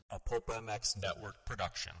Pulp MX Network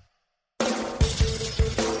production.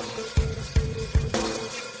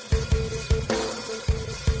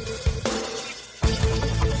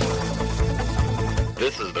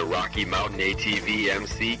 This is the Rocky Mountain ATV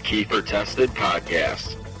MC Kiefer Tested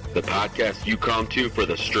podcast. The podcast you come to for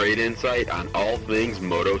the straight insight on all things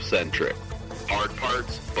moto-centric. Hard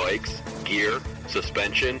parts, bikes, gear,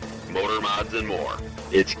 suspension, motor mods, and more.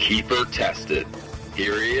 It's Kiefer Tested.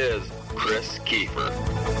 Here he is, Chris Kiefer.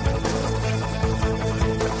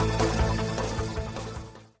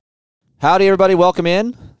 Howdy, everybody. Welcome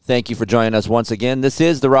in. Thank you for joining us once again. This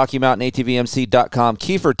is the Rocky Mountain ATVMC.com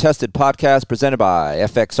Kiefer Tested podcast presented by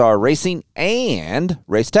FXR Racing and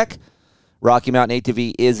Racetech. Rocky Mountain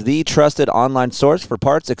ATV is the trusted online source for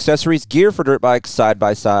parts, accessories, gear for dirt bikes,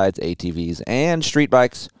 side-by-sides, ATVs, and street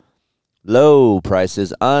bikes. Low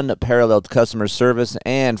prices, unparalleled customer service,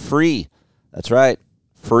 and free. That's right.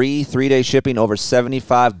 Free 3-day shipping over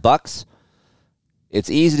 $75. It's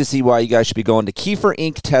easy to see why you guys should be going to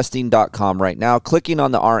KieferIncTesting.com right now, clicking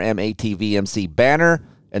on the RMATVMC banner,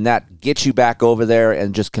 and that gets you back over there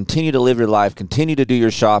and just continue to live your life, continue to do your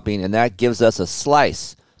shopping, and that gives us a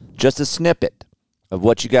slice, just a snippet of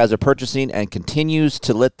what you guys are purchasing, and continues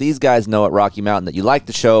to let these guys know at Rocky Mountain that you like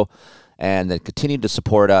the show and that continue to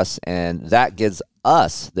support us, and that gives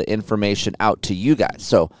us the information out to you guys.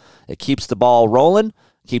 So it keeps the ball rolling,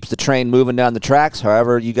 keeps the train moving down the tracks.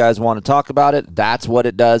 However you guys want to talk about it, that's what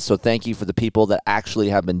it does. So thank you for the people that actually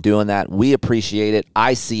have been doing that. We appreciate it.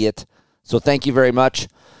 I see it. So thank you very much.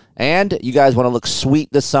 And you guys want to look sweet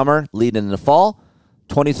this summer leading into the fall.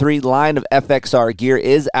 23 line of FXR gear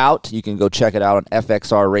is out. You can go check it out on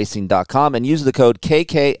fxrracing.com and use the code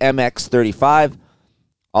KKMX35,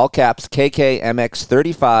 all caps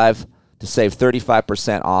KKMX35, to save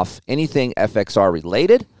 35% off anything FXR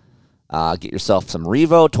related. Get yourself some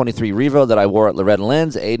Revo, 23 Revo that I wore at Loretta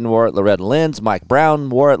Lynn's. Aiden wore at Loretta Lynn's. Mike Brown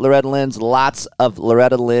wore at Loretta Lynn's. Lots of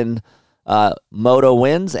Loretta Lynn moto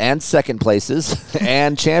wins and second places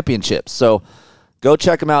and championships. So go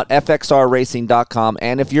check them out, fxrracing.com.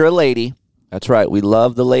 And if you're a lady, that's right, we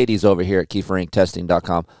love the ladies over here at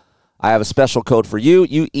KieferIncTesting.com. I have a special code for you.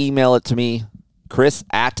 You email it to me, Chris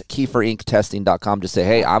at KieferIncTesting.com. Just say,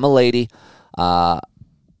 hey, I'm a lady.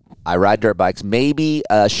 I ride dirt bikes. Maybe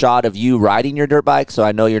a shot of you riding your dirt bike, so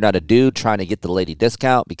I know you're not a dude trying to get the lady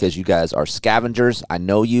discount because you guys are scavengers. I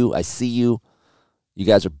know you. I see you. You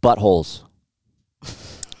guys are buttholes.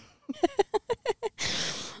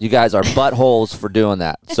 You guys are buttholes for doing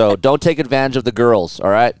that. So don't take advantage of the girls,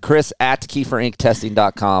 all right? Chris at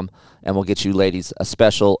KieferIncTesting.com, and we'll get you ladies a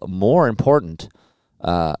special, more importantly.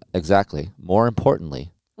 What?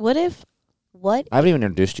 I haven't even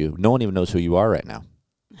introduced you. No one even knows who you are right now.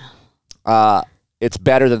 It's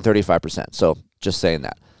better than 35%, so just saying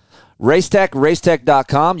that. Racetech,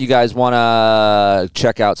 racetech.com. You guys want to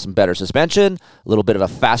check out some better suspension, a little bit of a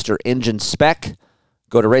faster engine spec,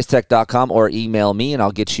 go to racetech.com or email me, and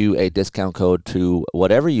I'll get you a discount code to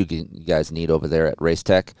whatever you guys need over there at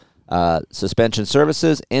Racetech. Suspension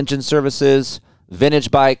services, engine services,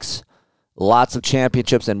 vintage bikes, lots of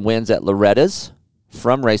championships and wins at Loretta's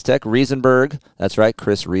from Racetech. Riesenberg, that's right,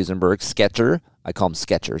 Chris Riesenberg. Sketcher, I call him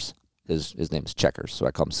Sketchers. His name's Checkers, so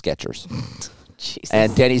I call him Sketchers. Jesus.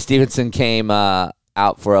 And Denny Stevenson came out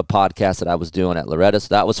for a podcast that I was doing at Loretta, so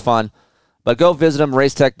that was fun. But go visit them,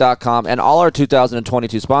 racetech.com, and all our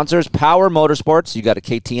 2022 sponsors. Power Motorsports, you got a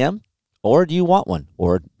KTM, or do you want one?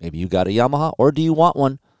 Or maybe you got a Yamaha, or do you want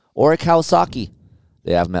one? Or a Kawasaki.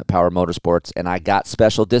 They have them at Power Motorsports, and I got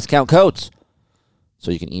special discount codes,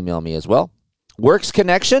 so you can email me as well. Works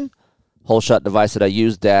Connection, whole shot device that I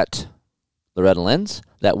used at Loretta Lynn's,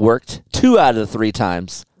 that worked 2 out of the 3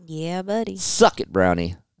 times. Yeah, buddy. Suck it,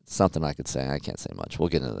 Brownie. Something I could say. I can't say much. We'll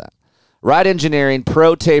get into that. Ride Engineering,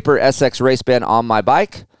 Pro Taper SX Race Band on my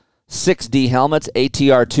bike. 6D helmets,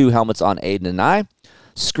 ATR2 helmets on Aiden and I.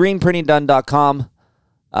 ScreenPrintingDone.com.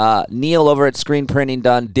 Neil over at Screen Printing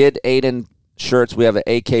Done did Aiden shirts. We have an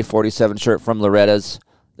AK-47 shirt from Loretta's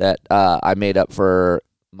that I made up for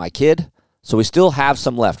my kid. So we still have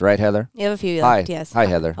some left, right, Heather? You have a few Hi. left, yes. Hi,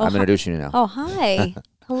 Heather. Oh, I'm introducing you now. Oh, hi.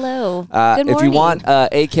 Hello. Good morning. If you want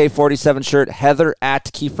AK-47 shirt, Heather at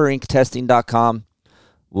KieferIncTesting.com.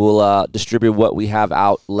 We'll distribute what we have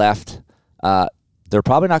out left. They're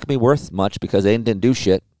probably not going to be worth much because Aiden didn't do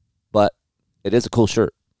shit, but it is a cool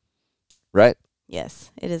shirt, right? Yes,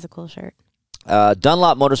 it is a cool shirt.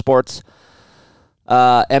 Dunlop Motorsports,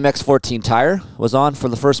 MX-14 tire was on for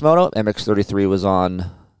the first moto. MX-33 was on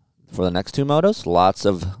for the next 2 motos. Lots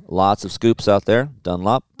of scoops out there.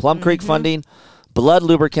 Dunlop. Plum Creek Funding, Blood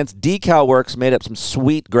Lubricants, Decal Works made up some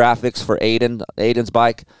sweet graphics for Aiden's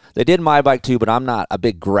bike. They did my bike too, but I'm not a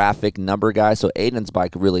big graphic number guy, so Aiden's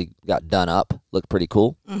bike really got done up. Looked pretty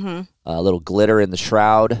cool. Mm-hmm. A little glitter in the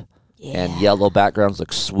shroud and yellow backgrounds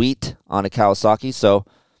look sweet on a Kawasaki. So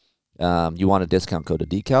you want a discount code to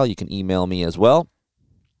Decal, you can email me as well.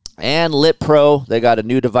 And Lit Pro, they got a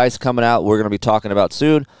new device coming out we're going to be talking about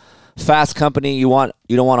soon. Fast Company, you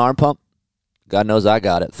don't want arm pump? God knows I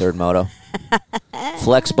got it, Third Moto.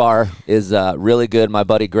 Flex Bar is really good. My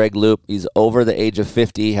buddy Greg Loop, he's over the age of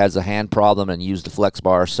 50, has a hand problem and used the Flex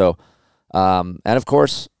Bar. So, and of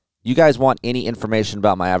course, you guys want any information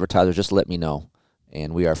about my advertisers, just let me know.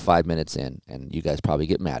 And we are 5 minutes in, and you guys probably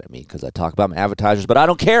get mad at me because I talk about my advertisers, but I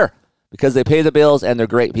don't care because they pay the bills and they're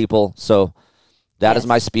great people. So that is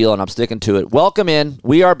my spiel, and I'm sticking to it. Welcome in.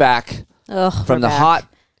 We are back from the hot,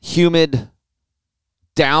 humid,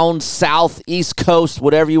 down south, east coast,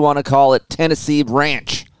 whatever you want to call it, Tennessee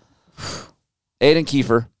ranch. Aiden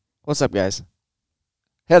Kiefer. What's up, guys?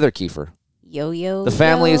 Heather Kiefer. Yo. The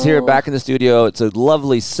family is here back in the studio. It's a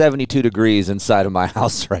lovely 72 degrees inside of my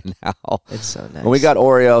house right now. It's so nice. And we got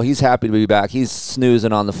Oreo. He's happy to be back. He's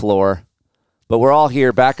snoozing on the floor. But we're all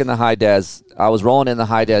here back in the high des. I was rolling in the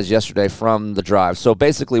high des yesterday from the drive. So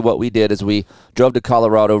basically what we did is we drove to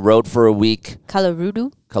Colorado, rode for a week.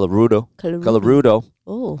 Colorado.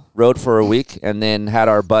 Oh. Rode for a week and then had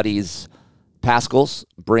our buddies, Pascals,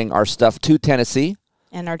 bring our stuff to Tennessee.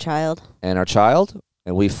 And our child.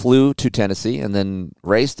 And we flew to Tennessee and then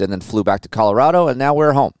raced and then flew back to Colorado, and now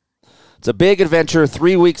we're home. It's a big adventure,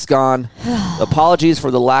 3 weeks gone. Apologies for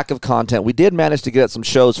the lack of content. We did manage to get some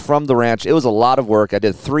shows from the ranch. It was a lot of work. I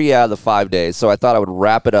did 3 out of the 5 days, so I thought I would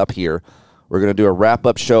wrap it up here. We're going to do a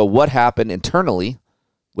wrap-up show, what happened internally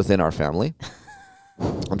within our family.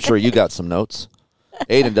 I'm sure you got some notes.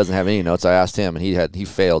 Aiden doesn't have any notes. I asked him, and he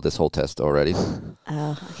failed this whole test already.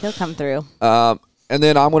 Oh, he'll come through. And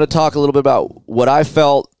then I'm going to talk a little bit about what I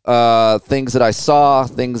felt, things that I saw,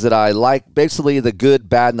 things that I liked, basically the good,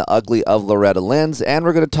 bad, and the ugly of Loretta Lynn's. And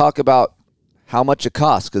we're going to talk about how much it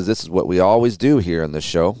costs, because this is what we always do here in this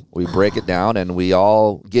show. We break it down, and we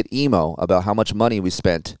all get emo about how much money we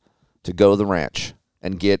spent to go to the ranch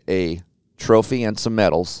and get a trophy and some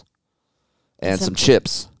medals and some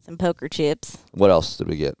chips. Some poker chips. What else did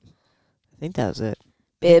we get? I think that was it.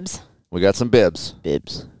 Bibs. We got some bibs.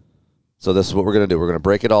 So this is what we're going to do. We're going to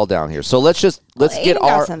break it all down here. So let's get Aiden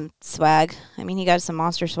our... got some swag. I mean, he got some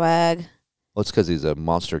monster swag. Well, it's because he's a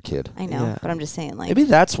monster kid. I know, Yeah. but I'm just saying, like... Maybe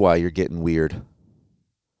that's why you're getting weird.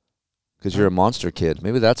 Because you're a monster kid.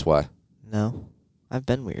 Maybe that's why. No, I've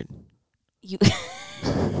been weird. You...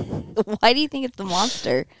 Why do you think it's the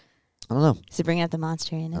monster? I don't know. To bring out the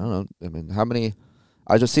monster in it. I don't know. I mean, how many...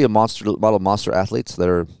 I just see a lot of monster athletes that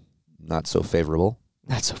are not so favorable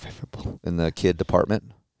Not so favorable. in the kid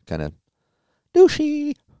department. Kind of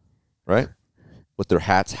douchey. Right? With their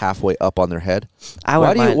hats halfway up on their head.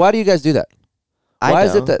 Why do you guys do that? Why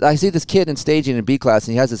is it that I see this kid in staging in B class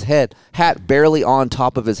and he has his hat barely on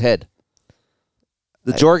top of his head?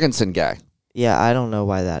 The Jorgensen guy. Yeah, I don't know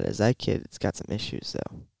why that is. That kid's got some issues,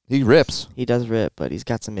 though. He rips. He does rip, but he's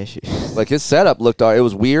got some issues. Like his setup looked, it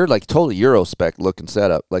was weird, like totally Euro spec looking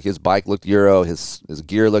setup. Like his bike looked Euro, his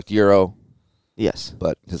gear looked Euro. Yes.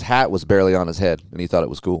 But his hat was barely on his head, and he thought it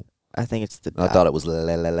was cool. I think it's the... I thought it was... I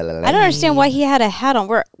don't understand why he had a hat on.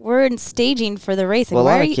 We're in staging for the race. Like, Well, a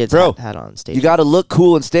why lot are of you... kids Bro, had on stage. You got to look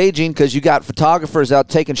cool in staging because you got photographers out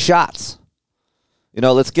taking shots. You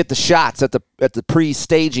know, let's get the shots at the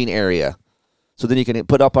pre-staging area. So then you can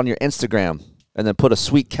put up on your Instagram and then put a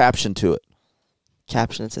sweet caption to it.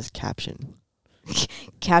 Caption, it says caption.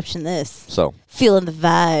 Caption this. So. Feeling the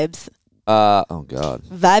vibes. Oh, God.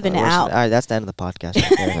 Vibing out. All right, that's the end of the podcast.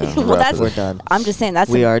 Right there. Yeah, Well, that's- We're done. I'm just saying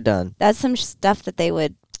We are done. that's some stuff that they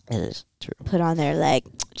would It is true. put on there, like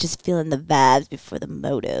just feeling the vibes before the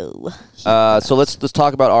moto. So let's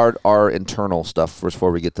talk about our internal stuff first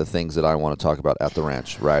before we get to things that I want to talk about at the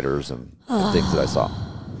ranch, riders and things that I saw.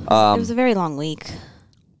 It was a very long week.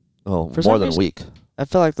 Oh, For more some than a reason- week. I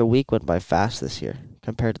feel like the week went by fast this year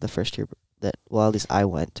compared to the first year at least I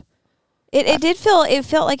went. It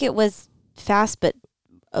felt like it was fast, but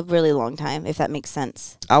a really long time, if that makes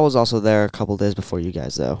sense. I was also there a couple days before you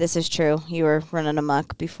guys, though. This is true. You were running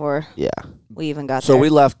amok before Yeah. we even got So there. we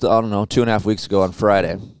left, 2.5 weeks ago on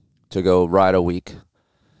Friday to go ride a week.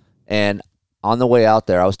 And on the way out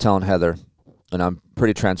there, I was telling Heather, and I'm a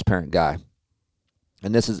pretty transparent guy.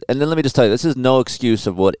 And then let me just tell you, this is no excuse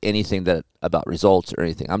of anything about results or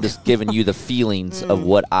anything. I'm just giving you the feelings of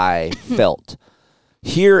what I felt.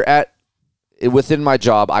 Within my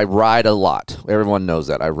job, I ride a lot. Everyone knows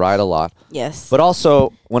that. I ride a lot. Yes. But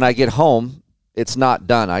also, when I get home, it's not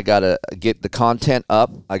done. I got to get the content up.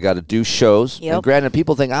 I got to do shows. Yep. And granted,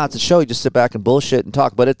 people think, it's a show. You just sit back and bullshit and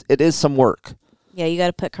talk. But it is some work. Yeah, you got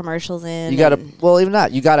to put commercials in. You got to, well, even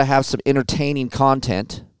that. You got to have some entertaining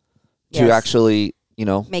content to Yes. actually,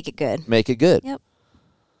 make it good. make it good. Yep.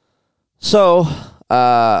 So,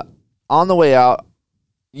 on the way out,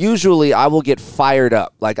 usually I will get fired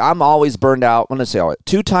up. Like, I'm always burned out. I'm going to say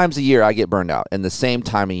 2 times a year I get burned out in the same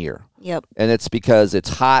time of year. Yep. And it's because it's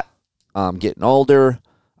hot. I'm getting older.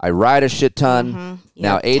 I ride a shit ton. Mm-hmm.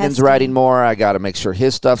 Now Yep, Aiden's testing. riding more. I got to make sure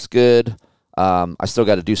his stuff's good. I still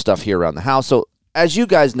got to do stuff here around the house. So as you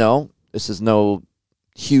guys know, this is no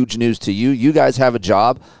huge news to you. You guys have a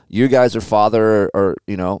job. You guys are father or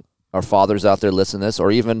are fathers out there listening to this,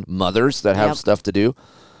 or even mothers that have Yep. stuff to do.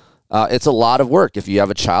 It's a lot of work if you have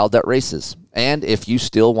a child that races, and if you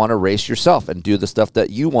still want to race yourself and do the stuff that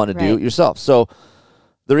you want to do Right. yourself. So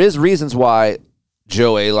there is reasons why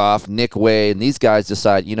Joe Aloff, Nick Way, and these guys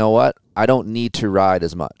decide, you know what? I don't need to ride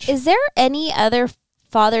as much. Is there any other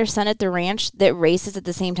father-son at the ranch that races at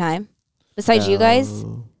the same time besides you guys?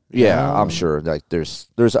 Yeah, I'm sure. Like there's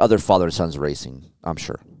other father and sons racing. I'm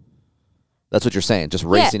sure. That's what you're saying. Just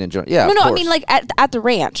racing and yeah. No, of I course. mean like at the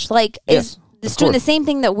ranch. Like Yes, is of this doing the course. same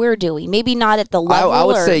thing that we're doing? Maybe not at the level. I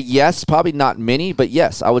would or- say yes. Probably not many, but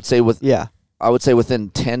yes, I would say Yeah. within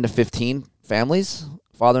 10 to 15 families,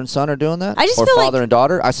 father and son are doing that. I just or feel like- father and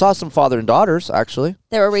daughter. I saw some father and daughters actually.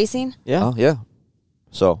 that we're racing. Yeah. Oh yeah.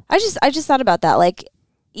 So I just thought about that. Like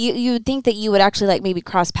you would think that you would actually like maybe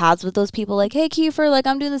cross paths with those people. Like, hey Kiefer, like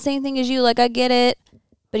I'm doing the same thing as you. Like I get it,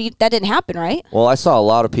 but that didn't happen, right? well, I saw a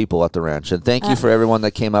lot of people at the ranch, and thank you for everyone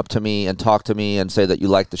that came up to me and talked to me and say that you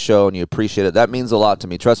like the show and you appreciate it. That means a lot to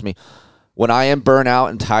me. Trust me. When I am burnt out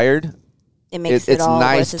and tired, It makes it it's all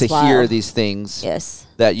nice worth to its while. hear these things Yes.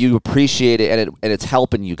 that you appreciate it, and it's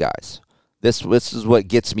helping you guys. This is what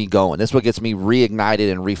gets me going. This is what gets me reignited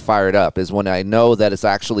and refired up, is when I know that it's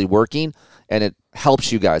actually working and it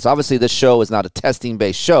helps you guys. Obviously, this show is not a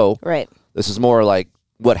testing-based show. Right. This is more like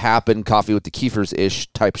what happened, Coffee with the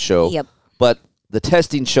Kiefers-ish type show. Yep. But the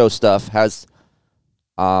testing show stuff has,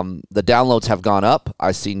 the downloads have gone up.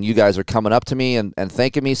 I've seen you guys are coming up to me and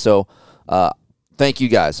thanking me. So thank you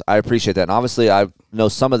guys. I appreciate that. And obviously, I know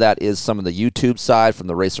some of that is some of the YouTube side from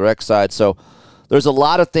the Racer X side. So there's a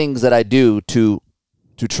lot of things that I do to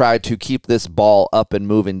try to keep this ball up and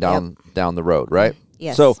moving down the road, right?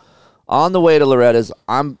 Yes. So on the way to Loretta's,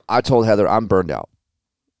 I told Heather I'm burned out.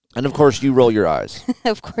 And of course, you roll your eyes.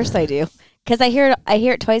 Of course I do, because I hear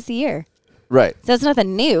it twice a year, Right. so it's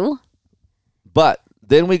nothing new. But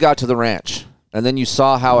then we got to the ranch, and then you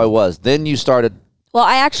saw how I was. Then you started. Well,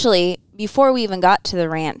 I actually, before we even got to the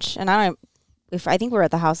ranch, and I think we were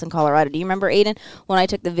at the house in Colorado. Do you remember, Aiden, when I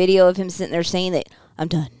took the video of him sitting there saying that I'm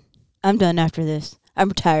done. I'm done after this. I'm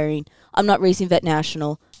retiring. I'm not racing Vet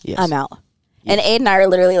National. Yes. I'm out. And Aiden and I are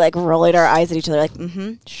literally like rolling our eyes at each other like,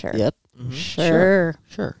 sure. Yep. Sure.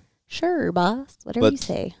 Sure. Sure, boss. Whatever But- you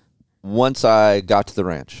say. Once I got to the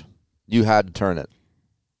ranch, you had to turn it.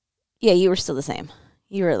 Yeah, you were still the same.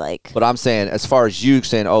 You were like, But I'm saying, as far as you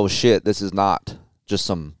saying, oh shit, this is not just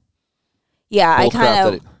some yeah, bull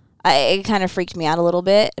crap that it kind of freaked me out a little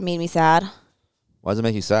bit. It made me sad. Why does it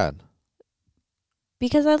make you sad?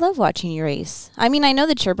 Because I love watching you race. I mean, I know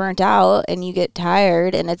that you're burnt out and you get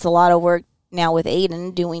tired, and it's a lot of work now with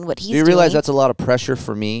Aiden doing what he's Do you realize doing. that's a lot of pressure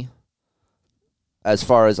for me? As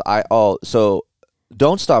far as so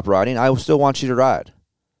don't stop riding. I still want you to ride.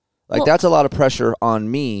 Like Well- that's a lot of pressure on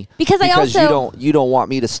me Because I also- you don't want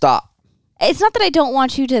me to stop. It's not that I don't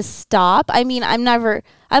want you to stop. I mean,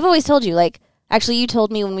 I've always told you, like, actually, you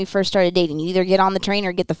told me when we first started dating, you either get on the train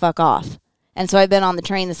or get the fuck off. And so I've been on the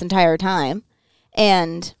train this entire time.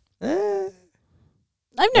 And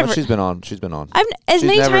I've No, never, she's been on. She's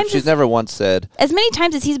never once said. as many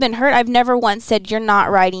times as he's been hurt, I've never once said you're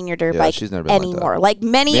not riding your dirt Yeah, bike she's never been like that. anymore. Like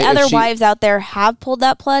many Maybe if other she- wives out there have pulled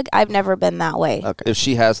that plug. I've never been that way. If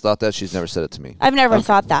she has thought that, she's never said it to me. I've never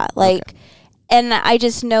thought that. Like, and I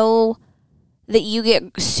just know that you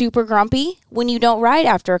get super grumpy when you don't ride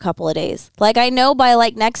after a couple of days. Like, I know by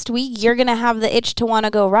like next week, you're going to have the itch to want to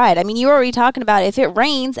go ride. I mean, you're already talking about if it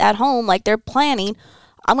rains at home, like they're planning,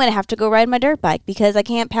 I'm going to have to go ride my dirt bike because I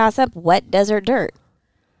can't pass up wet desert dirt.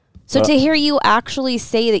 So to hear you actually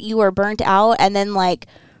say that you are burnt out and then like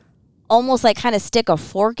almost like kind of stick a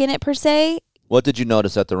fork in it per se, What did you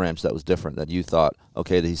notice at the ranch that was different that you thought,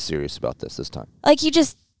 okay, that he's serious about this time? like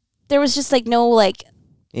there was just like no like,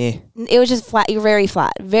 it was just flat. You're very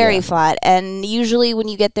flat, very flat. And usually when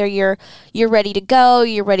you get there, you're ready to go.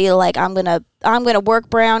 You're ready to like, I'm gonna work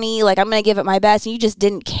Brownie. Like I'm gonna give it my best. And you just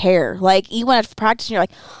didn't care. Like you went out for practice and you're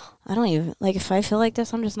like, I don't even, like, if I feel like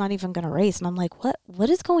this, I'm just not even going to race. And I'm like, what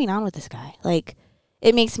is going on with this guy? Like,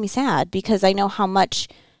 it makes me sad because I know how much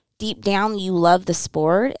deep down you love the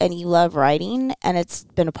sport and you love riding, and it's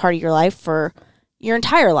been a part of your life for your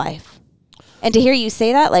entire life. And to hear you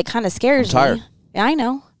say that, like, kind of scares me. Yeah, I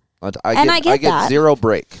know. I get that. Zero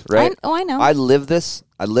break, right? I know. I live this.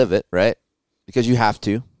 I live it, right? Because you have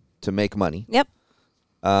to make money. Yep.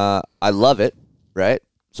 I love it, right?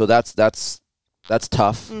 So that's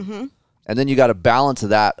tough. Mm-hmm. And then you got to balance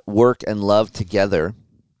that work and love together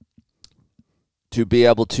to be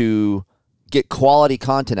able to get quality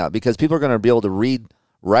content out, because people are going to be able to read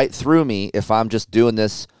right through me if I'm just doing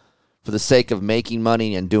this for the sake of making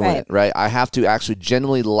money and doing it, right? I have to actually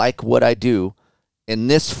genuinely like what I do in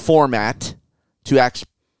this format to actually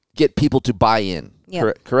get people to buy in.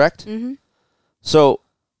 Yep. Correct? Mm-hmm. So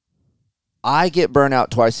I get burnout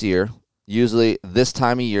twice a year, usually this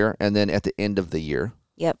time of year and then at the end of the year.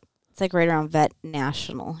 Yep. It's like right around Vet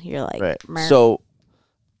National. You're like, right. Mer- So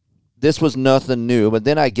this was nothing new, but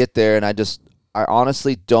then I get there and I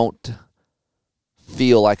honestly don't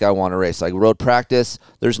feel like I want to race. Like road practice,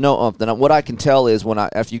 there's no oomph. Then what I can tell is some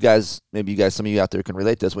of you guys, some of you out there can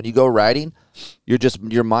relate to this. When you go riding,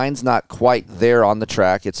 your mind's not quite there on the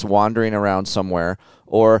track. It's wandering around somewhere,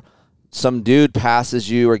 or some dude passes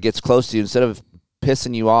you or gets close to you. Instead of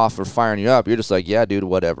pissing you off or firing you up, you're just like, yeah, dude,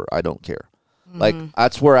 whatever. I don't care. Mm-hmm. Like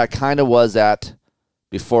that's where I kind of was at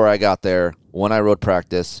before I got there when I rode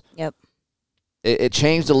practice. Yep. It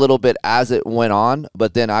changed a little bit as it went on,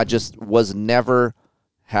 but then I just was never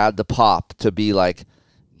had the pop to be like,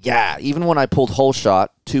 yeah, even when I pulled hole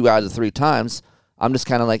shot 2 out of the 3 times, I'm just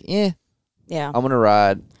kind of like, yeah, I'm going to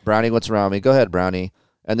ride. Brownie what's around me. Go ahead, Brownie.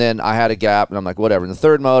 And then I had a gap, and I'm like, whatever. In the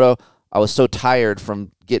third moto, I was so tired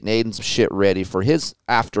from getting Aiden's shit ready for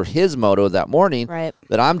after his moto that morning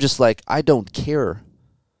that I'm just like, I don't care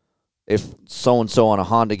if so-and-so on a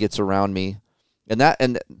Honda gets around me. And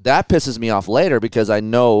that pisses me off later because I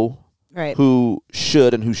know who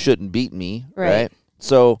should and who shouldn't beat me, right?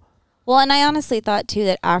 So, well, and I honestly thought too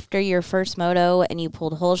that after your first moto and you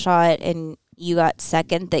pulled hole shot and you got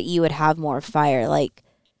second, that you would have more fire, like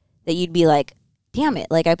that you'd be like, damn it,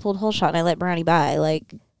 like I pulled hole shot and I let Brownie by,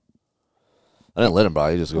 like. I didn't let him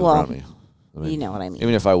by. He just goes around me. I mean, you know what I mean.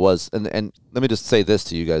 Even if I was, and let me just say this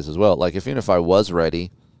to you guys as well. Like, even if I was ready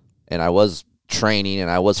and I was training and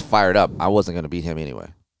I was fired up, I wasn't going to beat him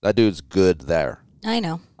anyway. That dude's good there. I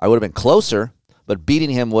know. I would have been closer, but beating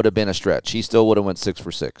him would have been a stretch. He still would have went 6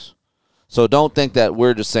 for 6. So don't think that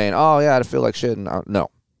we're just saying, oh, yeah, I feel like shit. And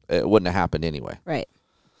no, it wouldn't have happened anyway. Right.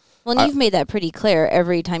 Well, and you've made that pretty clear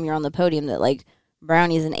every time you're on the podium that, like,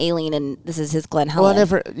 Brownie's an alien and this is his Glenn Helen.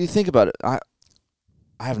 Well, you think about it.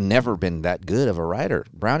 I've never been that good of a rider.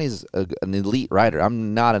 Brownie's an elite rider.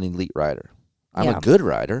 I'm not an elite rider. I'm a good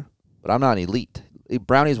rider, but I'm not an elite.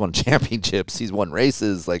 Brownie's won championships. He's won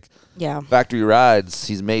races, like factory rides.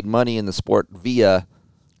 He's made money in the sport via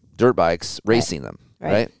dirt bikes, racing them,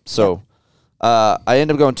 right? So I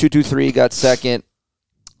ended up going 2-2-3, got second,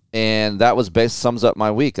 and that was sums up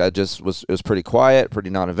my week. It was pretty quiet,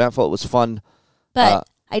 pretty non-eventful. It was fun. But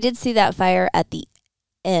I did see that fire at the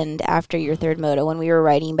end after your third moto when we were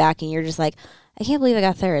riding back, and you're just like, I can't believe I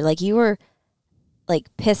got third. Like, you were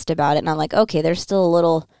like pissed about it, and I'm like, okay, there's a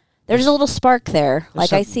little spark there.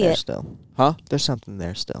 Like, I see it still. Huh? There's something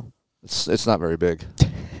there still. It's not very big.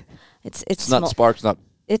 It's not sparks, not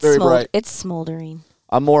it's very bright. It's smoldering.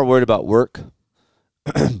 I'm more worried about work,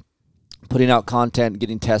 putting out content,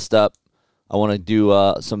 getting test up. I want to do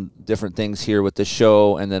some different things here with the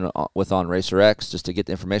show and then with On Racer X just to get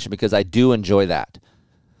the information, because I do enjoy that.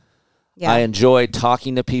 Yeah. I enjoy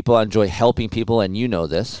talking to people. I enjoy helping people, and you know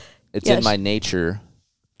this. It's in my nature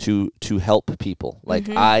to help people. Like,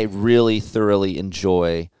 I really thoroughly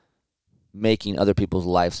enjoy making other people's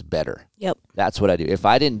lives better. Yep. That's what I do. If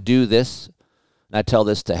I didn't do this, and I tell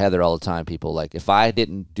this to Heather all the time, people, like, if I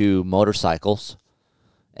didn't do motorcycles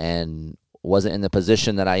and wasn't in the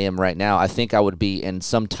position that I am right now, I think I would be in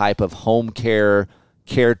some type of home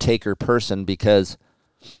caretaker person, because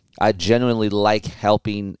I genuinely like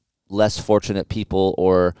helping less fortunate people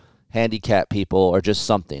or handicapped people or just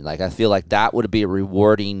something. Like, I feel like that would be a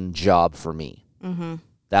rewarding job for me. Mm-hmm.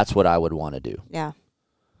 That's what I would want to do. Yeah.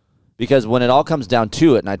 Because when it all comes down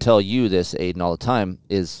to it, and I tell you this, Aiden, all the time,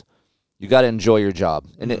 is you got to enjoy your job.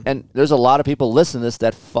 And there's a lot of people listening to this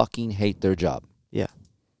that fucking hate their job. Yeah.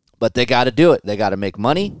 But they got to do it. They got to make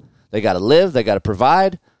money. They got to live. They got to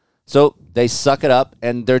provide. So they suck it up,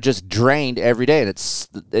 and they're just drained every day, and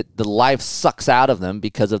the life sucks out of them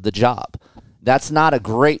because of the job. That's not a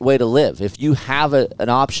great way to live. If you have an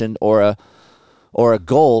option or or a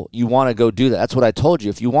goal, you want to go do that. That's what I told you.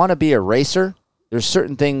 If you want to be a racer, there's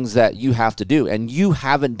certain things that you have to do, and you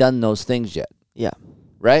haven't done those things yet. Yeah.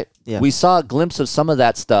 Right? Yeah. We saw a glimpse of some of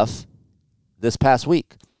that stuff this past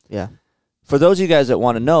week. Yeah. For those of you guys that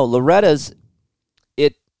want to know, Loretta's,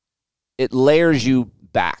 it layers you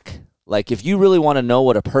back. Like, if you really want to know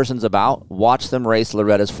what a person's about, watch them race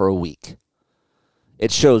Loretta's for a week.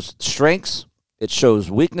 It shows strengths. It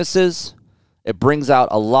shows weaknesses. It brings out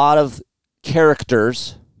a lot of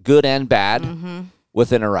characters, good and bad,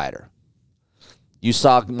 within a rider. You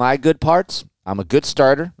saw my good parts. I'm a good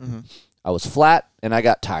starter. I was flat, and I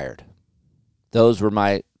got tired. Those were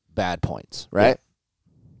my bad points, right?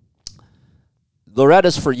 Yeah.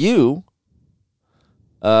 Loretta's for you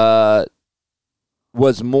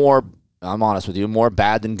was more, I'm honest with you, more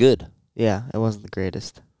bad than good. Yeah, it wasn't the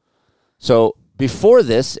greatest. So before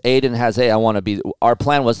this, Aiden has, hey, our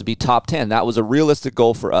plan was to be top 10. That was a realistic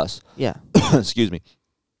goal for us. Yeah. Excuse me.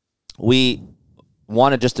 We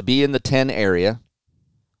wanted just to be in the 10 area,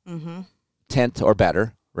 10th or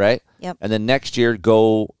better, right? Yep. And then next year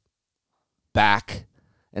go back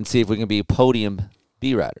and see if we can be podium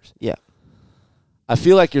B riders. Yeah. I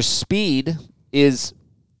feel like your speed is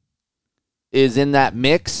in that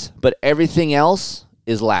mix, but everything else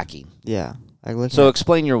is lacking. Yeah. So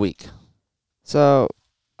explain your week. So,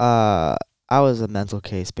 I was a mental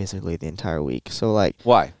case basically the entire week. So, like,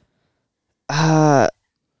 Why?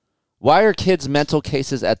 Why are kids mental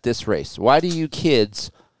cases at this race? Why do you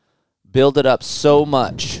kids build it up so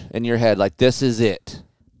much in your head like this is it?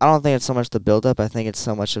 I don't think it's so much the build up. I think it's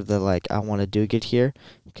so much of the, like, I want to do good here,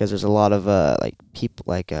 because there's a lot of like people,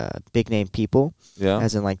 like big name people, Yeah.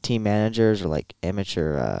 as in like team managers or like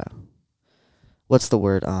amateur. What's the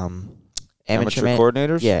word? Amateur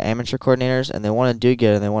coordinators? Yeah, amateur coordinators, and they want to do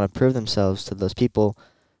good and they want to prove themselves to those people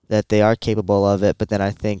that they are capable of it. But then I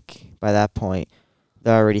think by that point,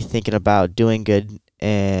 they're already thinking about doing good,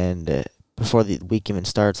 and before the week even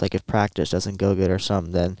starts, like if practice doesn't go good or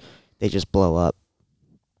something, then they just blow up.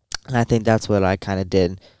 And I think that's what I kind of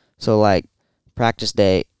did. So, like, practice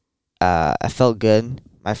day, I felt good,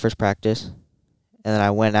 my first practice, and then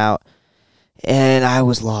I went out, and I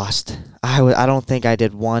was lost. I don't think I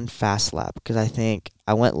did one fast lap, because I think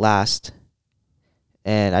I went last,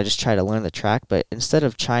 and I just tried to learn the track. But instead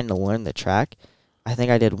of trying to learn the track, I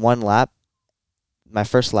think I did one lap, my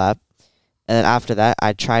first lap, and then after that,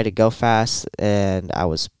 I tried to go fast, and I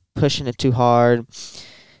was pushing it too hard,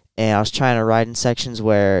 and I was trying to ride in sections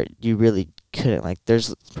where you really couldn't. Like,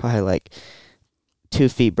 there's probably like 2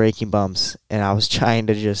 feet braking bumps, and I was trying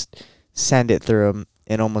to just send it through them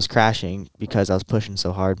and almost crashing because I was pushing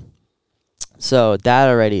so hard. So that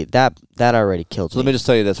already killed So me. let me just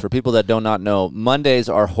tell you this. For people that do not know, Mondays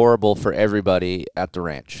are horrible for everybody at the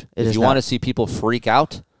ranch. It If is you not. want to see people freak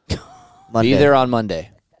out, Monday. be there on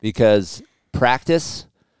Monday, because practice,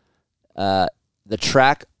 the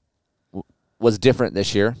track was different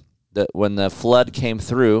this year. When the flood came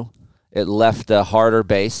through, it left a harder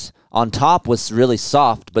base. On top was really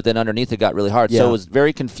soft, but then underneath it got really hard. So Yeah. it was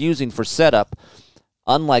very confusing for setup,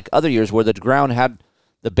 unlike other years where the ground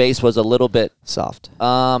the base was a little bit Soft.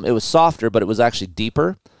 it was softer, but it was actually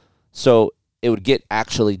deeper. So it would get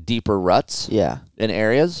actually deeper ruts Yeah. in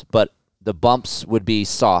areas, but the bumps would be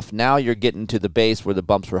soft. Now you're getting to the base where the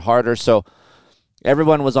bumps were harder. So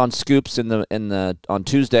everyone was on scoops on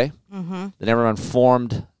Tuesday. Then everyone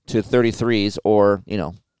formed to 33s or,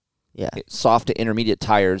 Yeah. soft to intermediate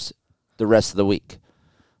tires the rest of the week.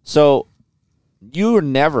 So you are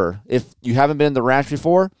never, if you haven't been in the ranch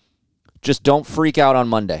before, just don't freak out on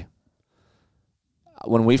Monday.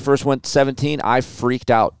 When we first went 17, I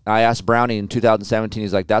freaked out. I asked Brownie in 2017,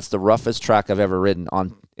 he's like, that's the roughest track I've ever ridden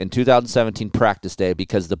in 2017 practice day,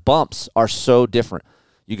 because the bumps are so different.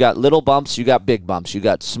 You got little bumps, you got big bumps. You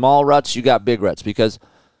got small ruts, you got big ruts, because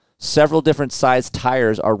several different size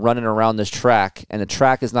tires are running around this track, and the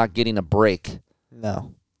track is not getting a break.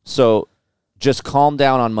 No. So just calm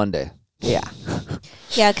down on Monday. Yeah.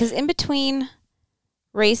 Yeah, because in between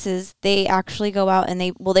races, they actually go out and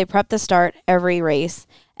they prep the start every race.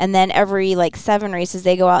 And then every, 7 races,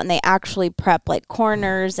 they go out and they actually prep,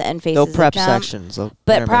 corners and faces They'll prep of jump. sections.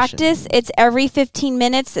 But practice, it's every 15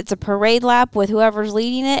 minutes. It's a parade lap with whoever's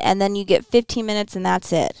leading it, and then you get 15 minutes, and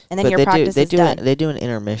that's it. And then your practice is done. They do an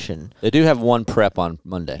intermission. They do have one prep on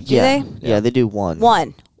Monday. Do yeah. they? Yeah, they do one.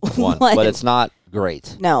 One. One, but it's not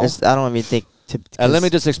great. No. I don't even think. And let me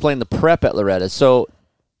just explain the prep at Loretta. So,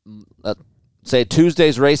 say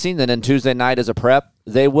Tuesday's racing, and then Tuesday night is a prep.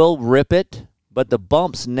 They will rip it, but the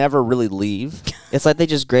bumps never really leave. It's like they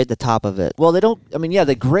just grade the top of it. Well, they don't. I mean, yeah,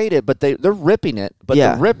 they grade it, but they're ripping it. But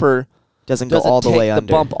Yeah. the ripper Doesn't go all the take way the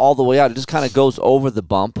under. bump all the way out. It just kind of goes over the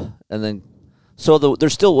bump, and then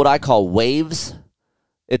there's still what I call waves.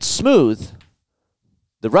 It's smooth.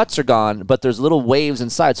 The ruts are gone, but there's little waves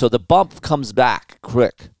inside, so the bump comes back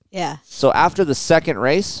quick. Yeah. So after the second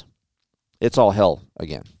race, it's all hell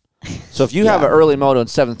again. So if you have Yeah. an early moto in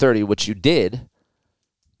 7:30, which you did,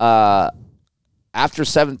 after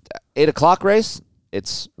 8 o'clock race,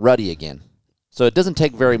 it's ruddy again. So it doesn't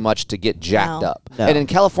take very much to get jacked No. up. No. And in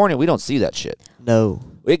California, we don't see that shit. No.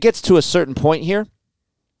 It gets to a certain point here.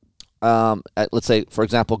 Let's say, for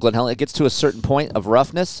example, Glen Helen, it gets to a certain point of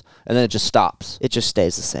roughness, and then it just stops. It just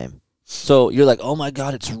stays the same. So you're like, oh my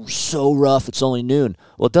God, it's so rough. It's only noon.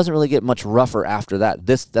 Well, it doesn't really get much rougher after that.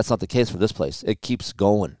 That's not the case for this place. It keeps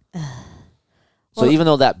going. So even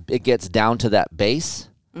though that it gets down to that base,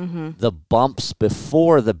 the bumps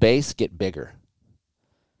before the base get bigger.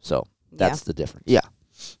 So that's the difference. Yeah.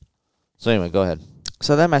 So anyway, go ahead.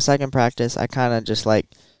 So then my second practice, I kind of just I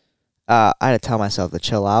had to tell myself to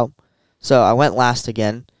chill out. So I went last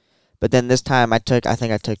again, but then this time I think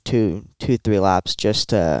I took 3 laps just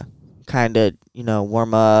to kind of,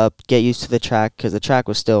 warm up, get used to the track, because the track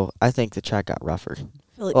was still, I think the track got rougher.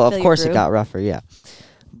 Well, of course it got rougher, yeah.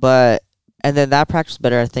 And then that practice was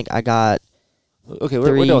better. I think I got, Okay,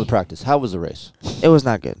 we're done with practice. How was the race? it was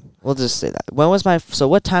not good. We'll just say that.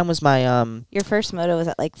 What time was my, Your first moto was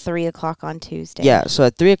at like 3 o'clock on Tuesday. yeah, so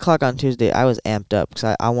at 3 o'clock on Tuesday, I was amped up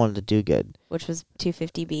because I wanted to do good. Which was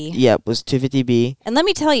 250B. Yeah, it was 250B. And let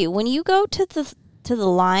me tell you, when you go to the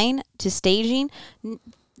line to staging,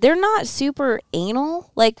 they're not super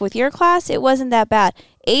anal. Like with your class, it wasn't that bad.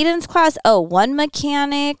 Aiden's class, one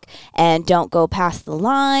mechanic and don't go past the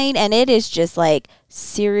line, and it is just like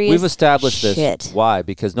serious. We've established shit. this. Why?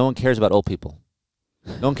 Because no one cares about old people.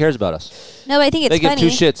 No one cares about us. No, but I think it's They give funny. two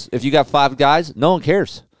shits. If you got 5 guys, no one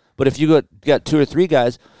cares. But if you got 2 or 3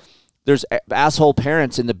 guys, there's asshole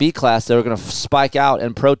parents in the B class that are going to spike out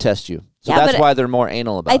and protest you. So Yeah, that's but why they're more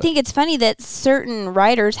anal about I it. think it's funny that certain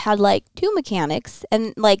riders had like 2 mechanics,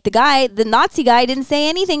 and like the Nazi guy didn't say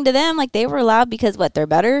anything to them. Like they were allowed because they're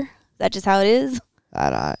better. Is that just how it is?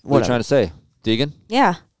 What are you Whatever. trying to say? Deegan?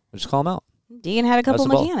 Yeah. Just call them out. Deegan had a couple That's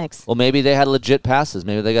the ball. mechanics. Well, maybe they had legit passes.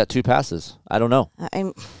 Maybe they got 2 passes. I don't know.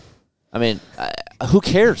 I mean, who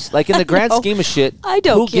cares? Like in the grand scheme of shit, I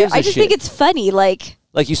don't who care. gives a I just shit? think it's funny. Like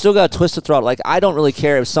You still got to twist the throttle. Like, I don't really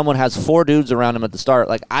care if someone has 4 dudes around him at the start.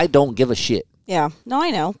 Like, I don't give a shit. yeah, no,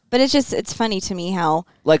 I know, but it's funny to me how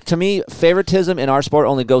Like, to me, favoritism in our sport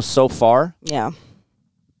only goes so far. yeah.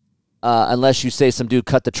 Unless you say some dude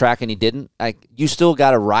cut the track and he didn't. Like, you still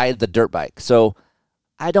got to ride the dirt bike. So,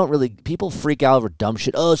 I don't really... People freak out over dumb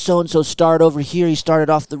shit. Oh, so-and-so started over here. He started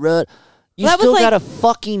off the road. You Well, that was still like- got to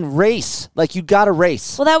fucking race. Like, you got to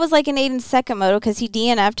race. Well, that was like in Aiden's second moto because he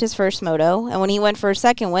DNF'd his first moto, and when he went for a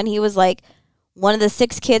second one, he was like one of the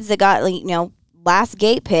 6 kids that got last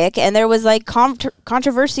gate pick, and there was like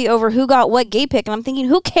controversy over who got what gate pick, and I'm thinking,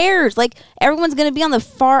 who cares? Like everyone's gonna be on the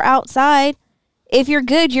far outside. If you're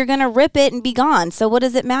good, you're gonna rip it and be gone. So what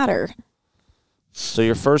does it matter? So,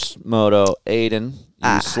 your first moto, Aiden,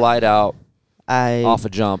 you slide out off a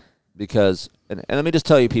jump because... And let me just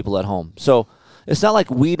tell you, people at home. So it's not like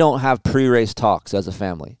we don't have pre-race talks as a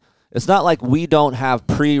family. It's not like we don't have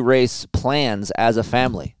pre-race plans as a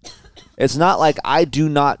family. It's not like I do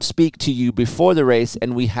not speak to you before the race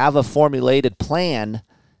and we have a formulated plan.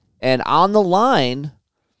 And on the line,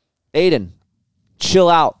 Aiden, chill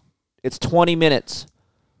out. It's 20 minutes.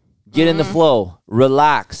 Get in the flow.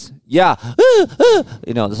 Relax. Yeah.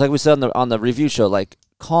 Just like we said on the review show, like,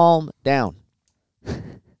 calm down.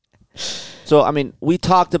 So, I mean, we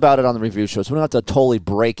talked about it on the review show, so we don't have to totally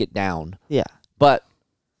break it down. Yeah. But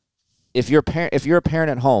if you're a parent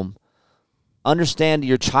at home, understand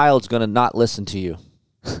your child's going to not listen to you.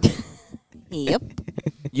 Yep.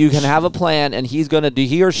 You can have a plan, and he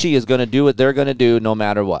or she is going to do what they're going to do no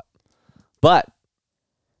matter what. But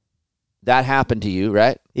that happened to you,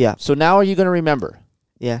 right? Yeah. So now are you going to remember?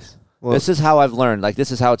 Yes. Well, This is how I've learned. Like,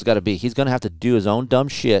 this is how it's got to be. He's going to have to do his own dumb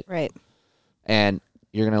shit, Right. and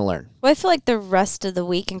you're going to learn. Well, I feel like the rest of the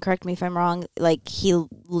week, and correct me if I'm wrong, like he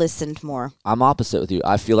listened more. I'm opposite with you.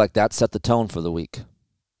 I feel like that set the tone for the week.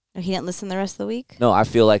 He didn't listen the rest of the week. No, I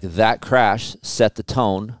feel like that crash set the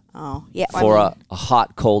tone Oh, yeah. for a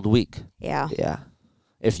hot, cold week. yeah. yeah.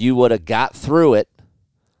 If you would have got through it,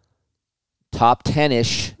 top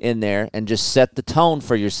 10-ish in there, and just set the tone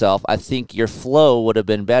for yourself, I think your flow would have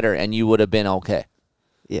been better and you would have been okay.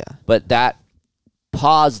 Yeah. But that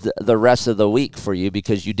paused the rest of the week for you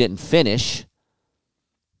because you didn't finish.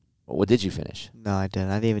 What did you finish? No, I didn't.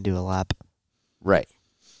 I didn't even do a lap. Right.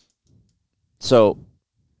 So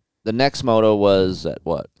the next moto was at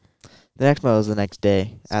what? The next moto was the next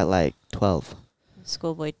day at like 12.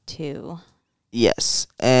 Schoolboy 2. Yes,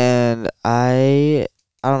 and I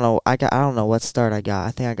don't know. I don't know what start I got.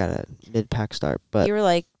 I think I got a mid-pack start, but You were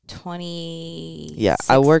like 20. Yeah,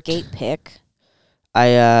 I worked- gate pick.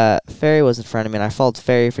 Ferry was in front of me, and I followed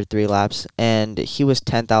Ferry for 3 laps, and he was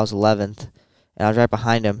 10th, I was 11th, and I was right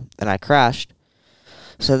behind him, and I crashed.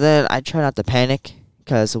 So then I tried not to panic,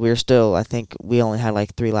 because we were still, I think we only had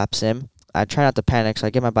like 3 laps in. I try not to panic, so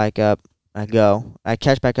I get my bike up, I go, I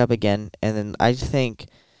catch back up again, and then I think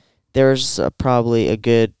there's probably a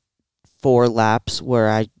good 4 laps where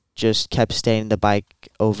I just kept staying the bike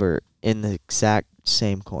over in the exact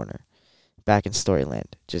same corner back in Storyland.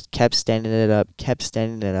 Just kept standing it up.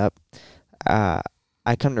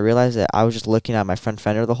 I come to realize that I was just looking at my front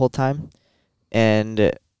fender the whole time,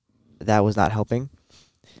 and that was not helping.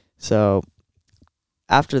 So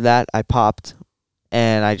after that, I popped,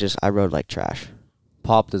 and I rode like trash.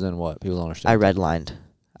 Popped is in what? People don't understand. I redlined.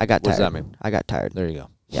 I got What tired. does that mean? I got tired. There you go.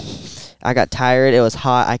 I got tired. It was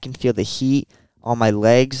hot. I can feel the heat on my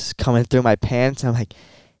legs coming through my pants. I'm like,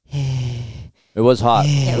 It was hot.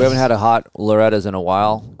 We haven't had a hot Loretta's in a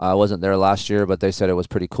while. I wasn't there last year, but they said it was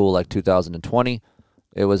pretty cool, like 2020.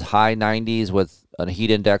 It was high 90s with a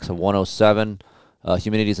heat index of 107.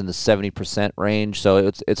 Humidity's in the 70% range, so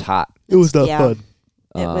it's hot. it was not Yeah. fun.